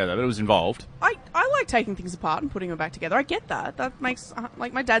putting it back together, but it was involved. I like taking things apart and putting them back together. I get that. That makes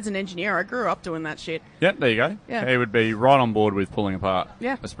like my dad's an engineer. I grew up doing that shit. Yep, there you go. Yeah. He would be right on board with pulling apart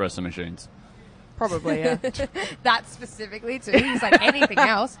Yeah. espresso machines. Probably, yeah. That specifically too. He's like anything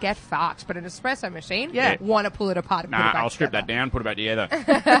else, get fucked. But an espresso machine, Yeah. want to pull it apart and put it Nah, back I'll strip together. that down, put it back together.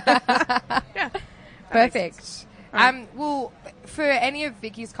 Yeah. Perfect. Well, for any of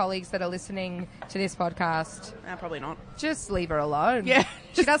Vicky's colleagues that are listening to this podcast, Probably not. just leave her alone. Yeah.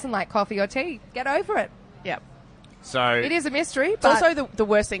 She doesn't like coffee or tea. Get over it. Yeah. So It is a mystery, It's but also the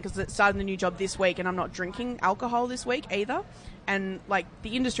worst thing because it's starting the new job this week and I'm not drinking alcohol this week either. And like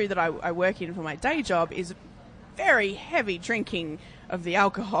the industry that I work in for my day job is very heavy drinking of the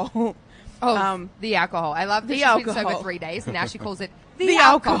alcohol. the alcohol. I love that the she's been sober alcohol. 3 days and now she calls it The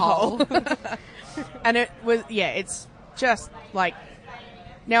alcohol. And it was, yeah, it's just like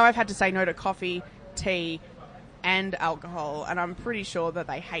now I've had to say no to coffee, tea, and alcohol, and I'm pretty sure that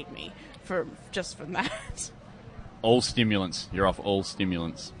they hate me from that. all stimulants. You're off all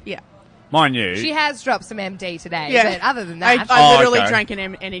stimulants. Yeah. Mind you, She has dropped some MD today, Yeah. but other than I that, Oh, literally okay. drank an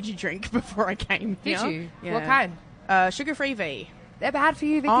energy drink before I came did here. you? Yeah. What kind? Sugar-free V. They're bad for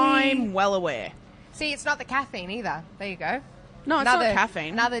you, Vicky. I'm well aware. See, it's not the caffeine either. There you go. No, it's not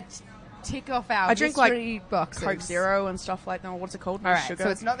caffeine. Another tick off our I drink like mystery boxes. Coke Zero and stuff like that. What's it called? All right, Sugar. so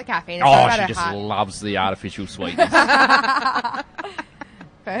it's not the caffeine. It's oh, not about she her just heart. loves the artificial sweetness.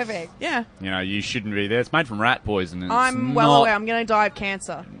 Perfect. Yeah. You know, you shouldn't be there. It's made from rat poison. And I'm it's well not- aware. I'm going to die of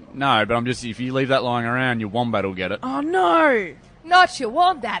cancer. No, but I'm just, if you leave that lying around, your wombat will get it. Oh, no. Not you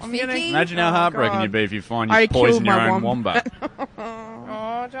want that, I'm Vicky. gonna- Imagine how Oh, heartbreaking God. you'd be if you find you I poison killed your my own wombat. wombat.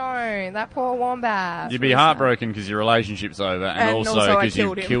 Oh, don't. That poor wombat. You'd be heartbroken because your relationship's over, and And also also I because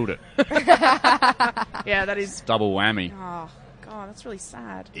you've killed him. killed it. Yeah, that is... Double whammy. Oh, God, that's really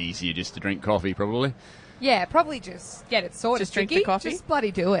sad. Easier just to drink coffee, probably. Yeah, probably just get it sorted. Just drink the Vicky. coffee? Just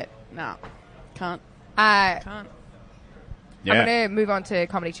bloody do it. No. Can't. I'm Can't. Yeah. going to move on to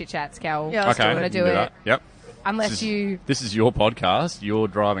comedy chit chats, Cal. Yeah, let's Okay. I'm going to we do can it. that. Yep. Unless This is- you... This is your podcast. You're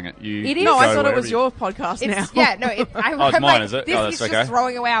driving it. You It is. No, I go thought it wherever was you- your podcast now. It's, yeah, no, Oh, it's I'm mine, like, is it? This Oh, is that's just okay.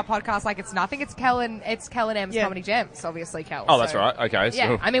 throwing away our podcast like it's nothing. It's Kel and M's Yeah. Comedy Gems, obviously, Kel. Oh, that's so- right. Okay. So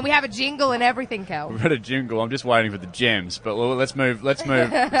Yeah, I mean, we have a jingle and everything, Kel. we've got a jingle. I'm just waiting for the gems, but let's move on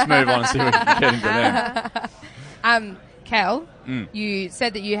and see what we can get into them. Kel, you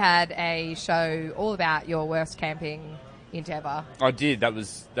said that you had a show all about your worst camping endeavour. I did. That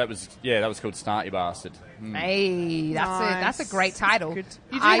was called Start You Bastard. Hey, that's a great title. Good.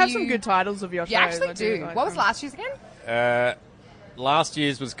 You do have some good titles of your shows. You actually I do. like What was them. last year's again? Last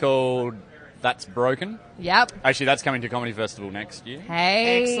year's was called That's Broken. Yep. Actually, that's coming to Comedy Festival next year.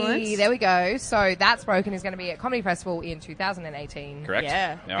 Hey, Excellent. there we go. So That's Broken is going to be at Comedy Festival in 2018. Correct.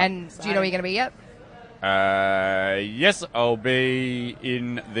 Yeah. And do you know where you're going to be yet? Yes, I'll be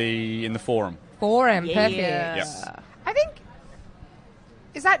in the forum. Forum. Yeah. Perfect. Yes. I think...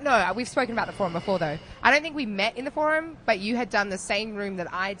 Is that... No, we've spoken about the forum before, though. I don't think we met in the forum, but you had done the same room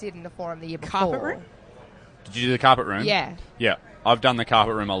that I did in the forum the year before. Carpet room? Did you do the carpet room? Yeah. Yeah. I've done the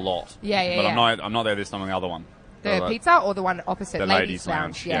carpet room a lot. Yeah, But yeah. I'm not there this time on the other one. The pizza or the one opposite? The Ladies'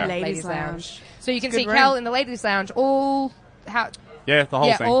 Lounge, Yeah, yeah. Ladies' Lounge. So you can It's a see good Kel room. in the Ladies' Lounge all... Yeah, the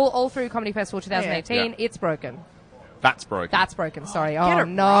whole thing. all through Comedy Festival 2018. Yeah. It's broken. That's broken. That's broken. Sorry. Get Oh it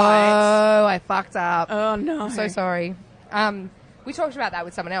no, right. I fucked up. Oh, no. I'm so sorry. We talked about that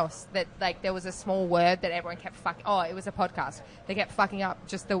with someone else. That like there was a small word that everyone kept fucking. Oh, it was a podcast. They kept fucking up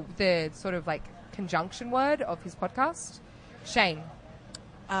just the sort of like conjunction word of his podcast. Shane.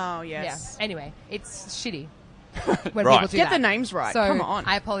 Oh, yes. Yeah. Anyway, it's shitty when Right. people do Get that. the names right. So Come on.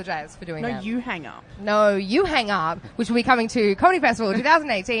 I apologise for doing No, that. you hang up. No, You Hang Up, which will be coming to Comedy Festival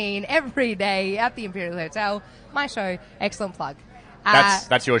 2018 every day at the Imperial Hotel. My show, excellent plug.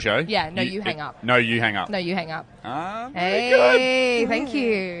 That's your show? Yeah, No, You Hang Up. No, You Hang Up. No, You Hang Up. Very good. Hey, thank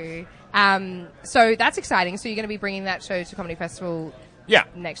you. So that's exciting. So you're going to be bringing that show to Comedy Festival Yeah.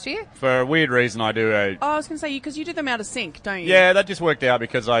 next year? For a weird reason, I do a... Oh, I was going to say, because you do them out of sync, don't you? Yeah, that just worked out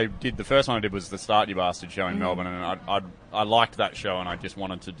because the first one I did was the Start You Bastard show in Mm-hmm. Melbourne, and I liked that show, and I just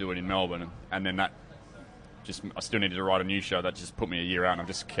wanted to do it in Melbourne, and then that just, I still needed to write a new show. That just put me a year out, and I've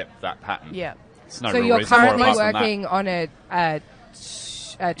just kept that pattern. Yeah. It's no So real you're reason for it currently apart from that. working on a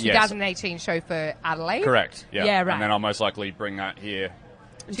 2018 show for Adelaide? Correct, yeah. Yeah, right. And then I'll most likely bring that here.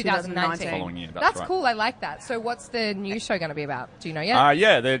 2019. Following year, That's right. cool. I like that. So what's the new show going to be about? Do you know yet?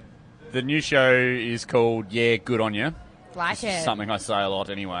 Yeah, the new show is called Yeah, Good On You. Like it. Something I say a lot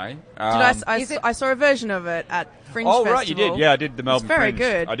anyway. I saw a version of it at Fringe Oh, Festival. right, you did. Yeah, I did the Melbourne It's very Fringe.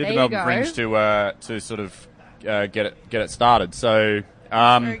 good. I did There the you Melbourne go. Fringe to sort of get it started. So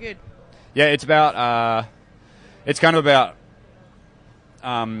Very good. yeah, it's about it's kind of about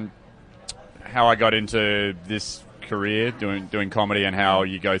how I got into this career doing comedy, and how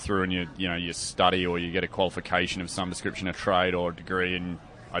you go through and you study or you get a qualification of some description, a trade or a degree, and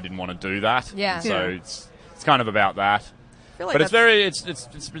I didn't want to do that. Yeah. And so Yeah. it's kind of about that. I feel like But it's that's-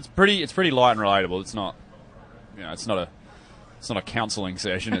 very it's pretty light and relatable. It's not it's not a counselling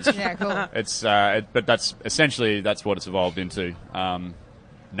session. It's Yeah, cool. it's but that's essentially what it's evolved into.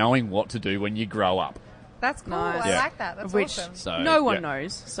 Knowing what to do when you grow up. That's cool. Nice. I Yeah. like that. That's which awesome. So no one yeah.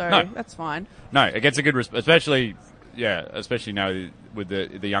 knows, so No. that's fine. No, it gets a good response, especially now with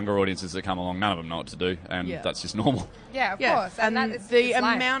the younger audiences that come along. None of them know what to do, and Yeah. that's just normal. Yeah, of Yeah, course. and that is, the it's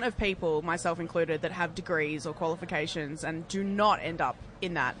life. amount of people, myself included, that have degrees or qualifications and do not end up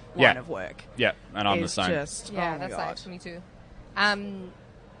in that line Yeah. of work. Yeah, and I'm the is same. Just, Yeah, oh my that's God. like for me too.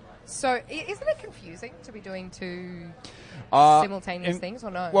 So isn't it confusing to be doing two simultaneous things, or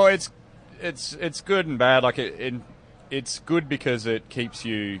no? Well, it's good and bad. Like it's good because it keeps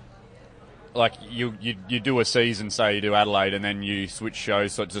you. Like you do a season, say you do Adelaide, and then you switch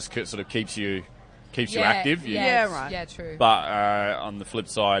shows, so it just sort of keeps you active. Yeah, it's- right. Yeah, true. But on the flip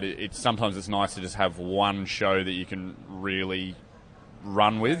side, sometimes it's nice to just have one show that you can really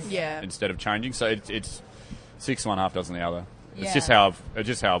run with, Yeah. instead of changing. So it's 6 one, half dozen the other. It's Yeah.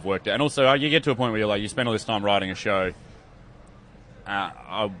 just how I've worked it. And also, you get to a point where you spend all this time writing a show.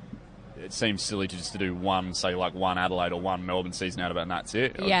 It seems silly to just to do one Adelaide or one Melbourne season out of it, and that's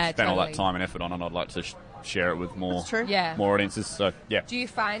it. Yeah, I've spent all totally. that time and effort on it. I'd like to share it with more That's true. Yeah. more audiences. So yeah. Do you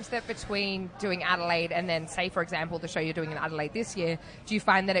find that between doing Adelaide and then, say, for example, the show you're doing in Adelaide this year, do you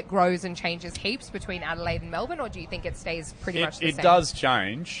find that it grows and changes heaps between Adelaide and Melbourne, or do you think it stays pretty much the It same? does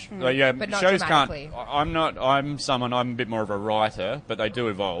change. Like, yeah, But not shows can't. dramatically. I'm a bit more of a writer, but they do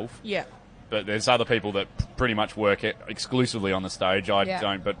evolve. Yeah. But there's other people that pretty much work it exclusively on the stage. I Yeah.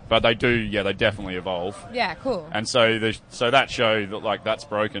 don't, but they do. Yeah, they definitely evolve. Yeah, cool. And so that show That's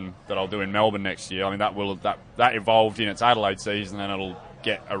Broken that I'll do in Melbourne next year. I mean that evolved in its Adelaide season, and it'll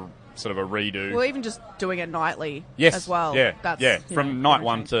get a sort of a redo. Well, even just doing it nightly Yes, as well. Yeah, That's, yeah. you From know, night gonna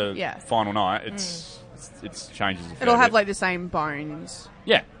one change. to Yeah. final night, it changes. A fair It'll have bit. like the same bones,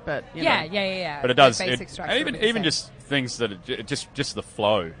 yeah. but you yeah, know. yeah. But it does. The basic structure even would be the even same. just things that just the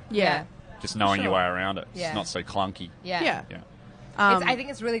flow, Yeah. just knowing your Sure. way around it. Yeah. It's not so clunky. Yeah. Yeah. Yeah. I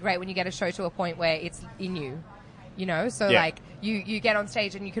think it's really great when you get a show to a point where it's in you. you know? So, Yeah. like, you get on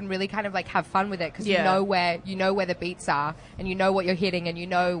stage and you can really kind of, like, have fun with it because Yeah. you know where the beats are and you know what you're hitting and you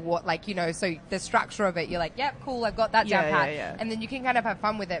know what, like, you know, so the structure of it, you're like, yep, cool, I've got that down Yeah, pat. yeah, yeah. And then you can kind of have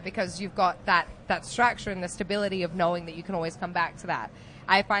fun with it because you've got that structure and the stability of knowing that you can always come back to that.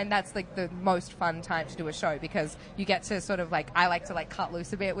 I find that's like the most fun time to do a show because you get to sort of like, I like to like cut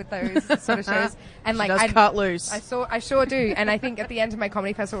loose a bit with those sort of shows. And She like, does cut loose. I sure do. And I think at the end of my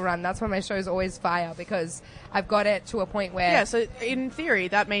comedy festival run, that's when my shows always fire because I've got it to a point where Yeah, so in theory,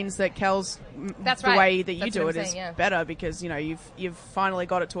 that means that Kel's That's the right. way that you That's do what it I'm is saying, yeah. better because, you know, you've finally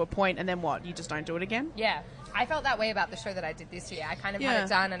got it to a point and then what? You just don't do it again? Yeah. I felt that way about the show that I did this year. I kind of had Yeah. it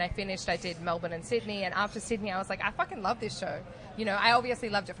done and I finished. I did Melbourne and Sydney. And after Sydney, I was like, I fucking love this show. You know, I obviously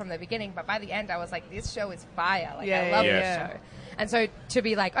loved it from the beginning, but by the end, I was like, this show is fire. Like, Yeah, I love yeah, this yeah. show. And so to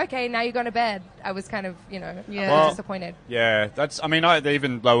be like, okay, now you're going to bed, I was kind of, you know, Yeah. a Well, little disappointed. Yeah, that's. I mean,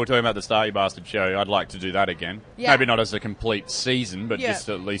 even though we're talking about the Star You Bastard show, I'd like to do that again. Yeah. Maybe not as a complete season, but Yeah. just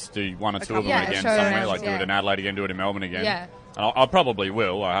at least do one or two of couple. them Yeah, again show somewhere. around, Like do yeah. it in Adelaide again, do it in Melbourne again. Yeah. And I probably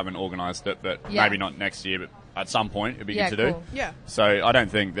will. I haven't organised it, but Yeah. maybe not next year. But at some point, it'd be Yeah, good to cool. do. Yeah. So I don't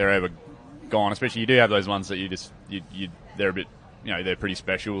think they're ever gone. Especially you do have those ones that you they're a bit, you know, they're pretty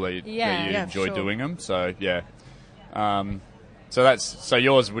special. That you Yeah, enjoy sure. doing them. So yeah. So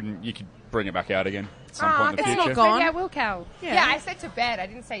yours wouldn't. You could bring it back out again at some point in the it's future. not gone. Yeah, will Cal. Yeah. Yeah, I said to bed. I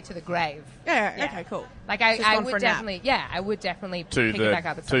didn't say to the grave. Yeah, Yeah. okay, cool. Like So it's I gone for would a nap. definitely, yeah, I would definitely to pick it back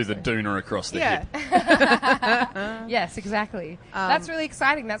up at some the point. doona across the Yeah. hip. Yes, exactly. That's really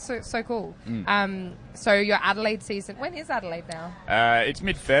exciting. That's so cool. Mm. So your Adelaide season, when is Adelaide now? It's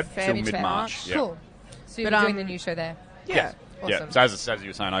mid-Feb till mid-Feb. mid-March. Yeah. Cool. So you're But, doing the new show there. Yeah. Yeah. Awesome. So as you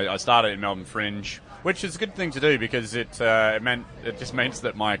were saying, I started in Melbourne Fringe, which is a good thing to do because it just means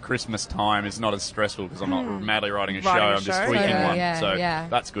that my Christmas time is not as stressful because I'm not madly writing a show. Writing a I'm just show. tweaking Totally, one. yeah, so yeah.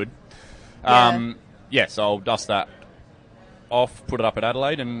 that's good. Yeah. So I'll dust that off, put it up at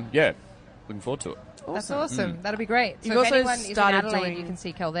Adelaide, and yeah, looking forward to it. That's awesome. That'll be great. So You've if also anyone is in started Adelaide, doing- you can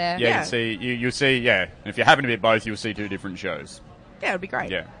see Kel there. Yeah, Yeah. You can see you'll see. Yeah, and if you happen to be at both, you'll see two different shows. Yeah, it'd be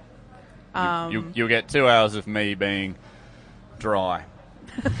great. Yeah. You'll get 2 hours of me being dry.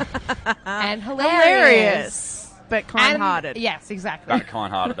 And Hilarious. But And- kind-hearted. Yes, exactly. That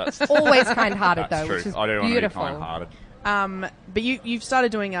kind-hearted. That's Always kind-hearted, that's though, true. which is I do want to be beautiful. kind-hearted. But you've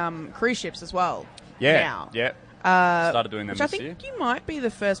started doing cruise ships as well. Yeah. Now. Yeah. Started doing them Which I this year. think you might be the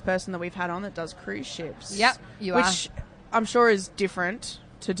first person that we've had on that does cruise ships. Yep, you Which I'm sure is different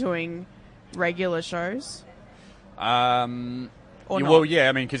to doing regular shows. Or Well, not. yeah,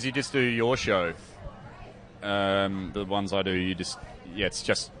 I mean, because you just do your show. The ones I do, it's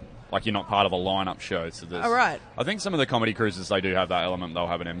just like you're not part of a lineup show. So there's, Oh, right. I think some of the comedy cruises, they do have that element. They'll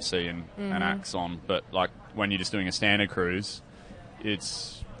have an MC and an acts on. But like when you're just doing a standard cruise,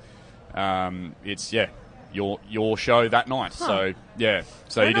 it's your show that night. So yeah,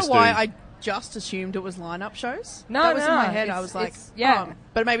 so I you don't just know why do. I just assumed it was lineup shows. No, that was in no, my head. I it's- was like, it's- yeah.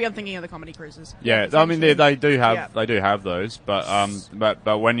 but maybe I'm thinking of the comedy cruises. Yeah, I mean they do have Yeah. they do have those,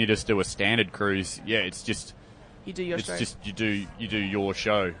 but when you just do a standard cruise, yeah, it's just You do your it's show. just you do your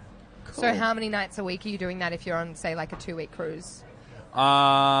show. So how many nights a week are you doing that if you're on, say, like a 2-week cruise?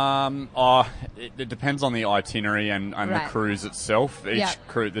 It depends on the itinerary and the Right. cruise itself. Each Yeah.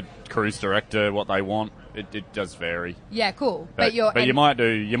 the cruise director, what they want, it does vary. Yeah, cool. But you might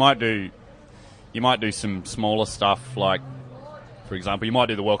do some smaller stuff like, for example, you might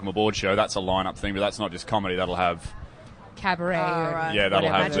do the Welcome Aboard show. That's a lineup thing, but that's not just comedy. That'll have cabaret. Oh, or right. yeah, that'll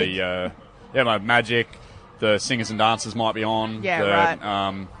whatever. have the magic. The singers and dancers might be on. Yeah,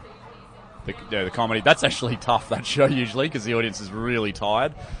 right. The comedy, that's actually tough, that show, usually, because the audience is really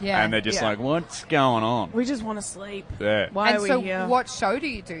tired. Yeah. And they're just Yeah. like, what's going on? We just want to sleep. Yeah. Why And are we so here? what show do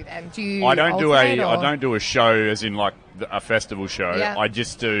you do then? Do you I don't alternate, or- do a show as in like a festival show. Yeah. I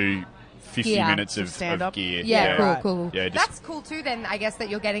just do 50 Gear. minutes Some of stand-up. gear. Yeah, cool, right. cool. Yeah, just- That's cool too. Then I guess that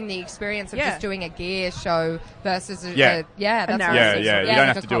you're getting the experience of Yeah. just doing a gear show versus that's narrative. really Yeah, cool. yeah. You don't like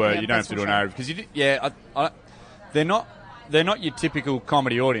have a to do a comedy you don't have to do festival an show. narrative because they're not your typical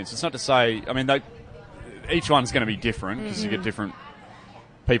comedy audience. It's not to say, I mean, each one's going to be different because you get different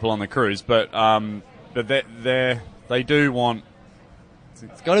people on the cruise, but they do want.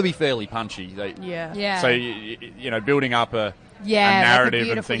 It's got to be fairly punchy. Yeah. Yeah. So building up a Yeah, like a narrative and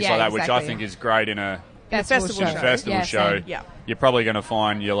beautiful- things yeah, like that, which I exactly. think is great in a festival festival show. festival Yeah, show. same. Yeah. You're probably going to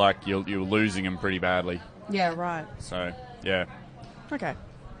find you're losing them pretty badly. Yeah, Right. So yeah. Okay.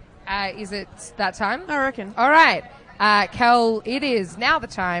 Is it that time? I reckon. All right. Kel, it is now the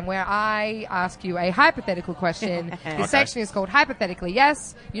time where I ask you a hypothetical question. This section is called Hypothetically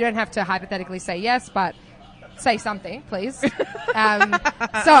Yes. You don't have to hypothetically say yes, but say something, please.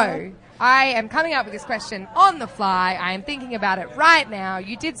 So, I am coming up with this question on the fly. I am thinking about it right now.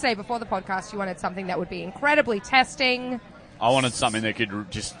 You did say before the podcast you wanted something that would be incredibly testing. I wanted something that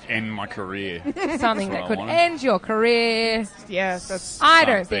could just end my career. Something that what I could wanted. end your career. Yes, that's I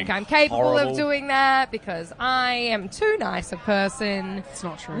don't Something think I'm capable horrible. of doing that because I am too nice a person. it's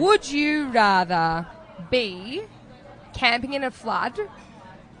not true. Would you rather be camping in a flood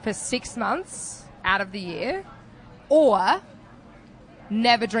for 6 months out of the year or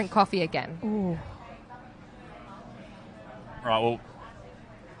never drink coffee again? Right, well,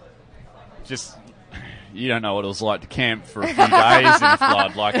 just... You don't know what it was like to camp for a few days in a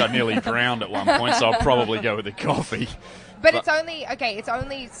flood. Like, I nearly drowned at one point, so I'll probably go with the coffee. But it's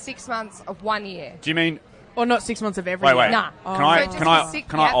only 6 months of 1 year. Do you mean... Or not 6 months of every Wait, year. wait. Nah. Can I, So just can I, for six-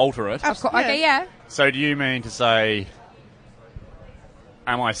 can I yeah. alter it? Of course. Okay, yeah. So do you mean to say...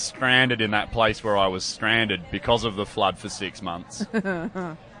 Am I stranded in that place where I was stranded because of the flood for 6 months?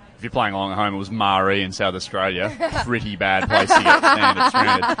 If you're playing along at home, it was Maree in South Australia. Pretty bad place to get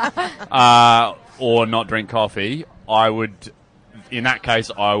stranded. Or not drink coffee. I would, in that case,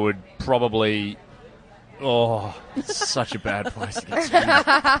 I would probably... Oh, it's such a bad place to get stranded.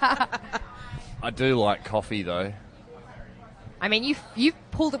 I do like coffee, though. I mean, you've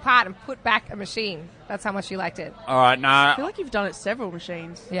pulled apart and put back a machine. That's how much you liked it. All right, I nah. feel like you've done it several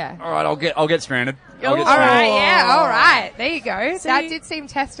machines. Yeah. All right, I'll get stranded. I'll get Oh, All right, stranded. yeah, all right. There you go. See? That did seem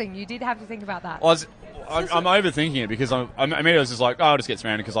testing. You did have to think about that. I'm overthinking it because I mean, I was just like, oh, I'll just get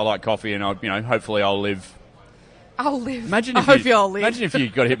stranded because I like coffee and hopefully I'll live. I'll live. Imagine I if hope you'll live. Imagine if you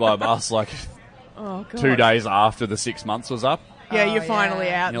got hit by a bus like Oh, God. 2 days after the 6 months was up. Yeah, Oh, you're finally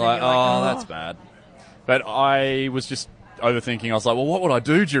yeah. out. And you're like, oh, that's bad. But I was just overthinking. I was like, well, what would I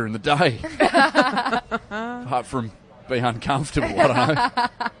do during the day? Apart from be uncomfortable, I don't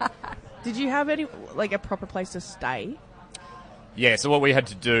know. Did you have any, like, a proper place to stay? Yeah, so what we had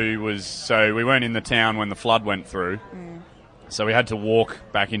to do was, so we weren't in the town when the flood went through. So we had to walk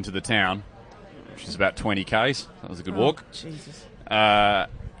back into the town, which is about 20 k's. That was a good walk. Jesus.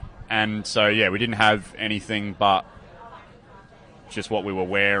 And so, yeah, we didn't have anything but just what we were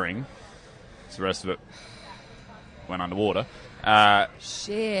wearing. So the rest of it went underwater.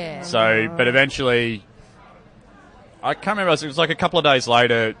 Shit. So, but eventually, I can't remember, it was like a couple of days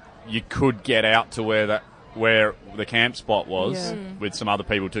later, you could get out to where the camp spot was Yeah. with some other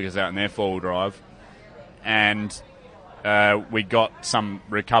people took us out in their four-wheel drive. And we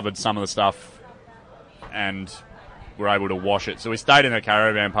recovered some of the stuff and were able to wash it. So we stayed in a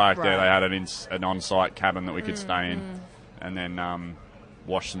caravan park there. Right. They had an on-site cabin that we could stay in and then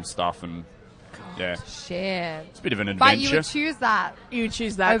wash some stuff and yeah. Shit. It's a bit of an But adventure. you would choose that. You would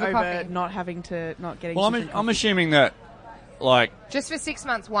choose that Over over coffee. not getting Well, to drink I'm coffee. assuming that, like, Just for 6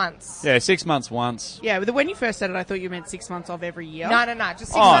 months once. yeah, 6 months once. Yeah, but when you first said it, I thought you meant 6 months of every year. No. Just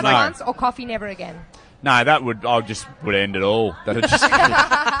 6 Oh, months no. once or coffee never again. No, I would end it all. That'd just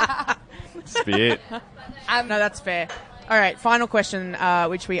be it. No, that's fair. All right, final question,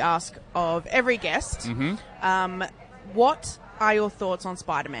 which we ask of every guest. Mm-hmm. What are your thoughts on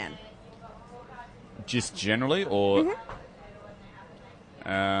Spider-Man? Just generally, or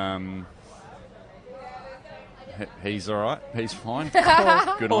he's all right. He's fine.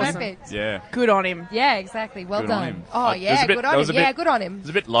 Good on him. Perfect. Yeah. Good on him. Yeah, exactly. Well Good on done. him. Oh, It was yeah, a bit- good that on was him. a bit- Yeah, good on him. It was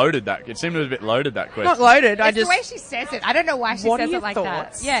a bit loaded. It seemed it was a bit loaded. That question. Not loaded. I It's just the way she says it. I don't know why she What says are it your like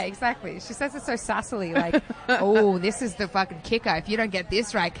thoughts? that. Yeah, exactly. She says it so sassily, like, "Oh, this is the fucking kicker. If you don't get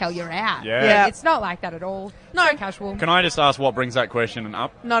this right, Kel, you're out." Yeah. Yeah. It's not like that at all. No. So casual. Can I just ask what brings that question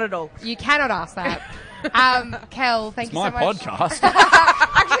up? not at all. You cannot ask that. Kel, thank It's you my so much. podcast.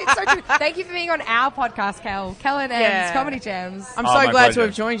 Actually, it's so true. Thank you for being on our podcast, Kel. Kel and Em's Yeah. Comedy Jams. I'm Oh, so my glad pleasure. to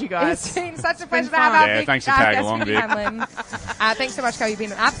have joined you guys. It's been such a been pleasure to have fun. our Yeah, big thanks for tagging guest, along, Vicky Vic. Hamlin. Thanks so much, Kel. You've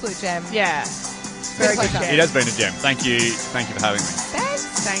been an absolute gem. Yeah. Very good pleasure. chat. It has been a gem. Thank you for having me. Thanks.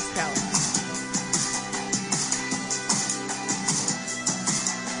 Thanks, Cal.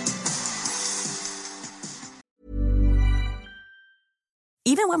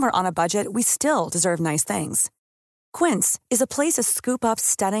 Even when we're on a budget, we still deserve nice things. Quince is a place to scoop up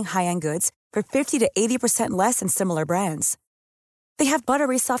stunning high-end goods for 50 to 80% less than similar brands. They have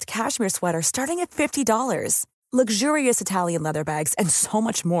buttery soft cashmere sweaters starting at $50, luxurious Italian leather bags, and so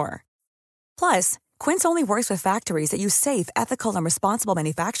much more. Plus, Quince only works with factories that use safe, ethical, and responsible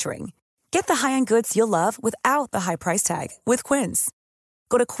manufacturing. Get the high-end goods you'll love without the high price tag with Quince.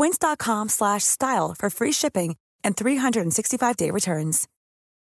 Go to quince.com/style for free shipping and 365-day returns.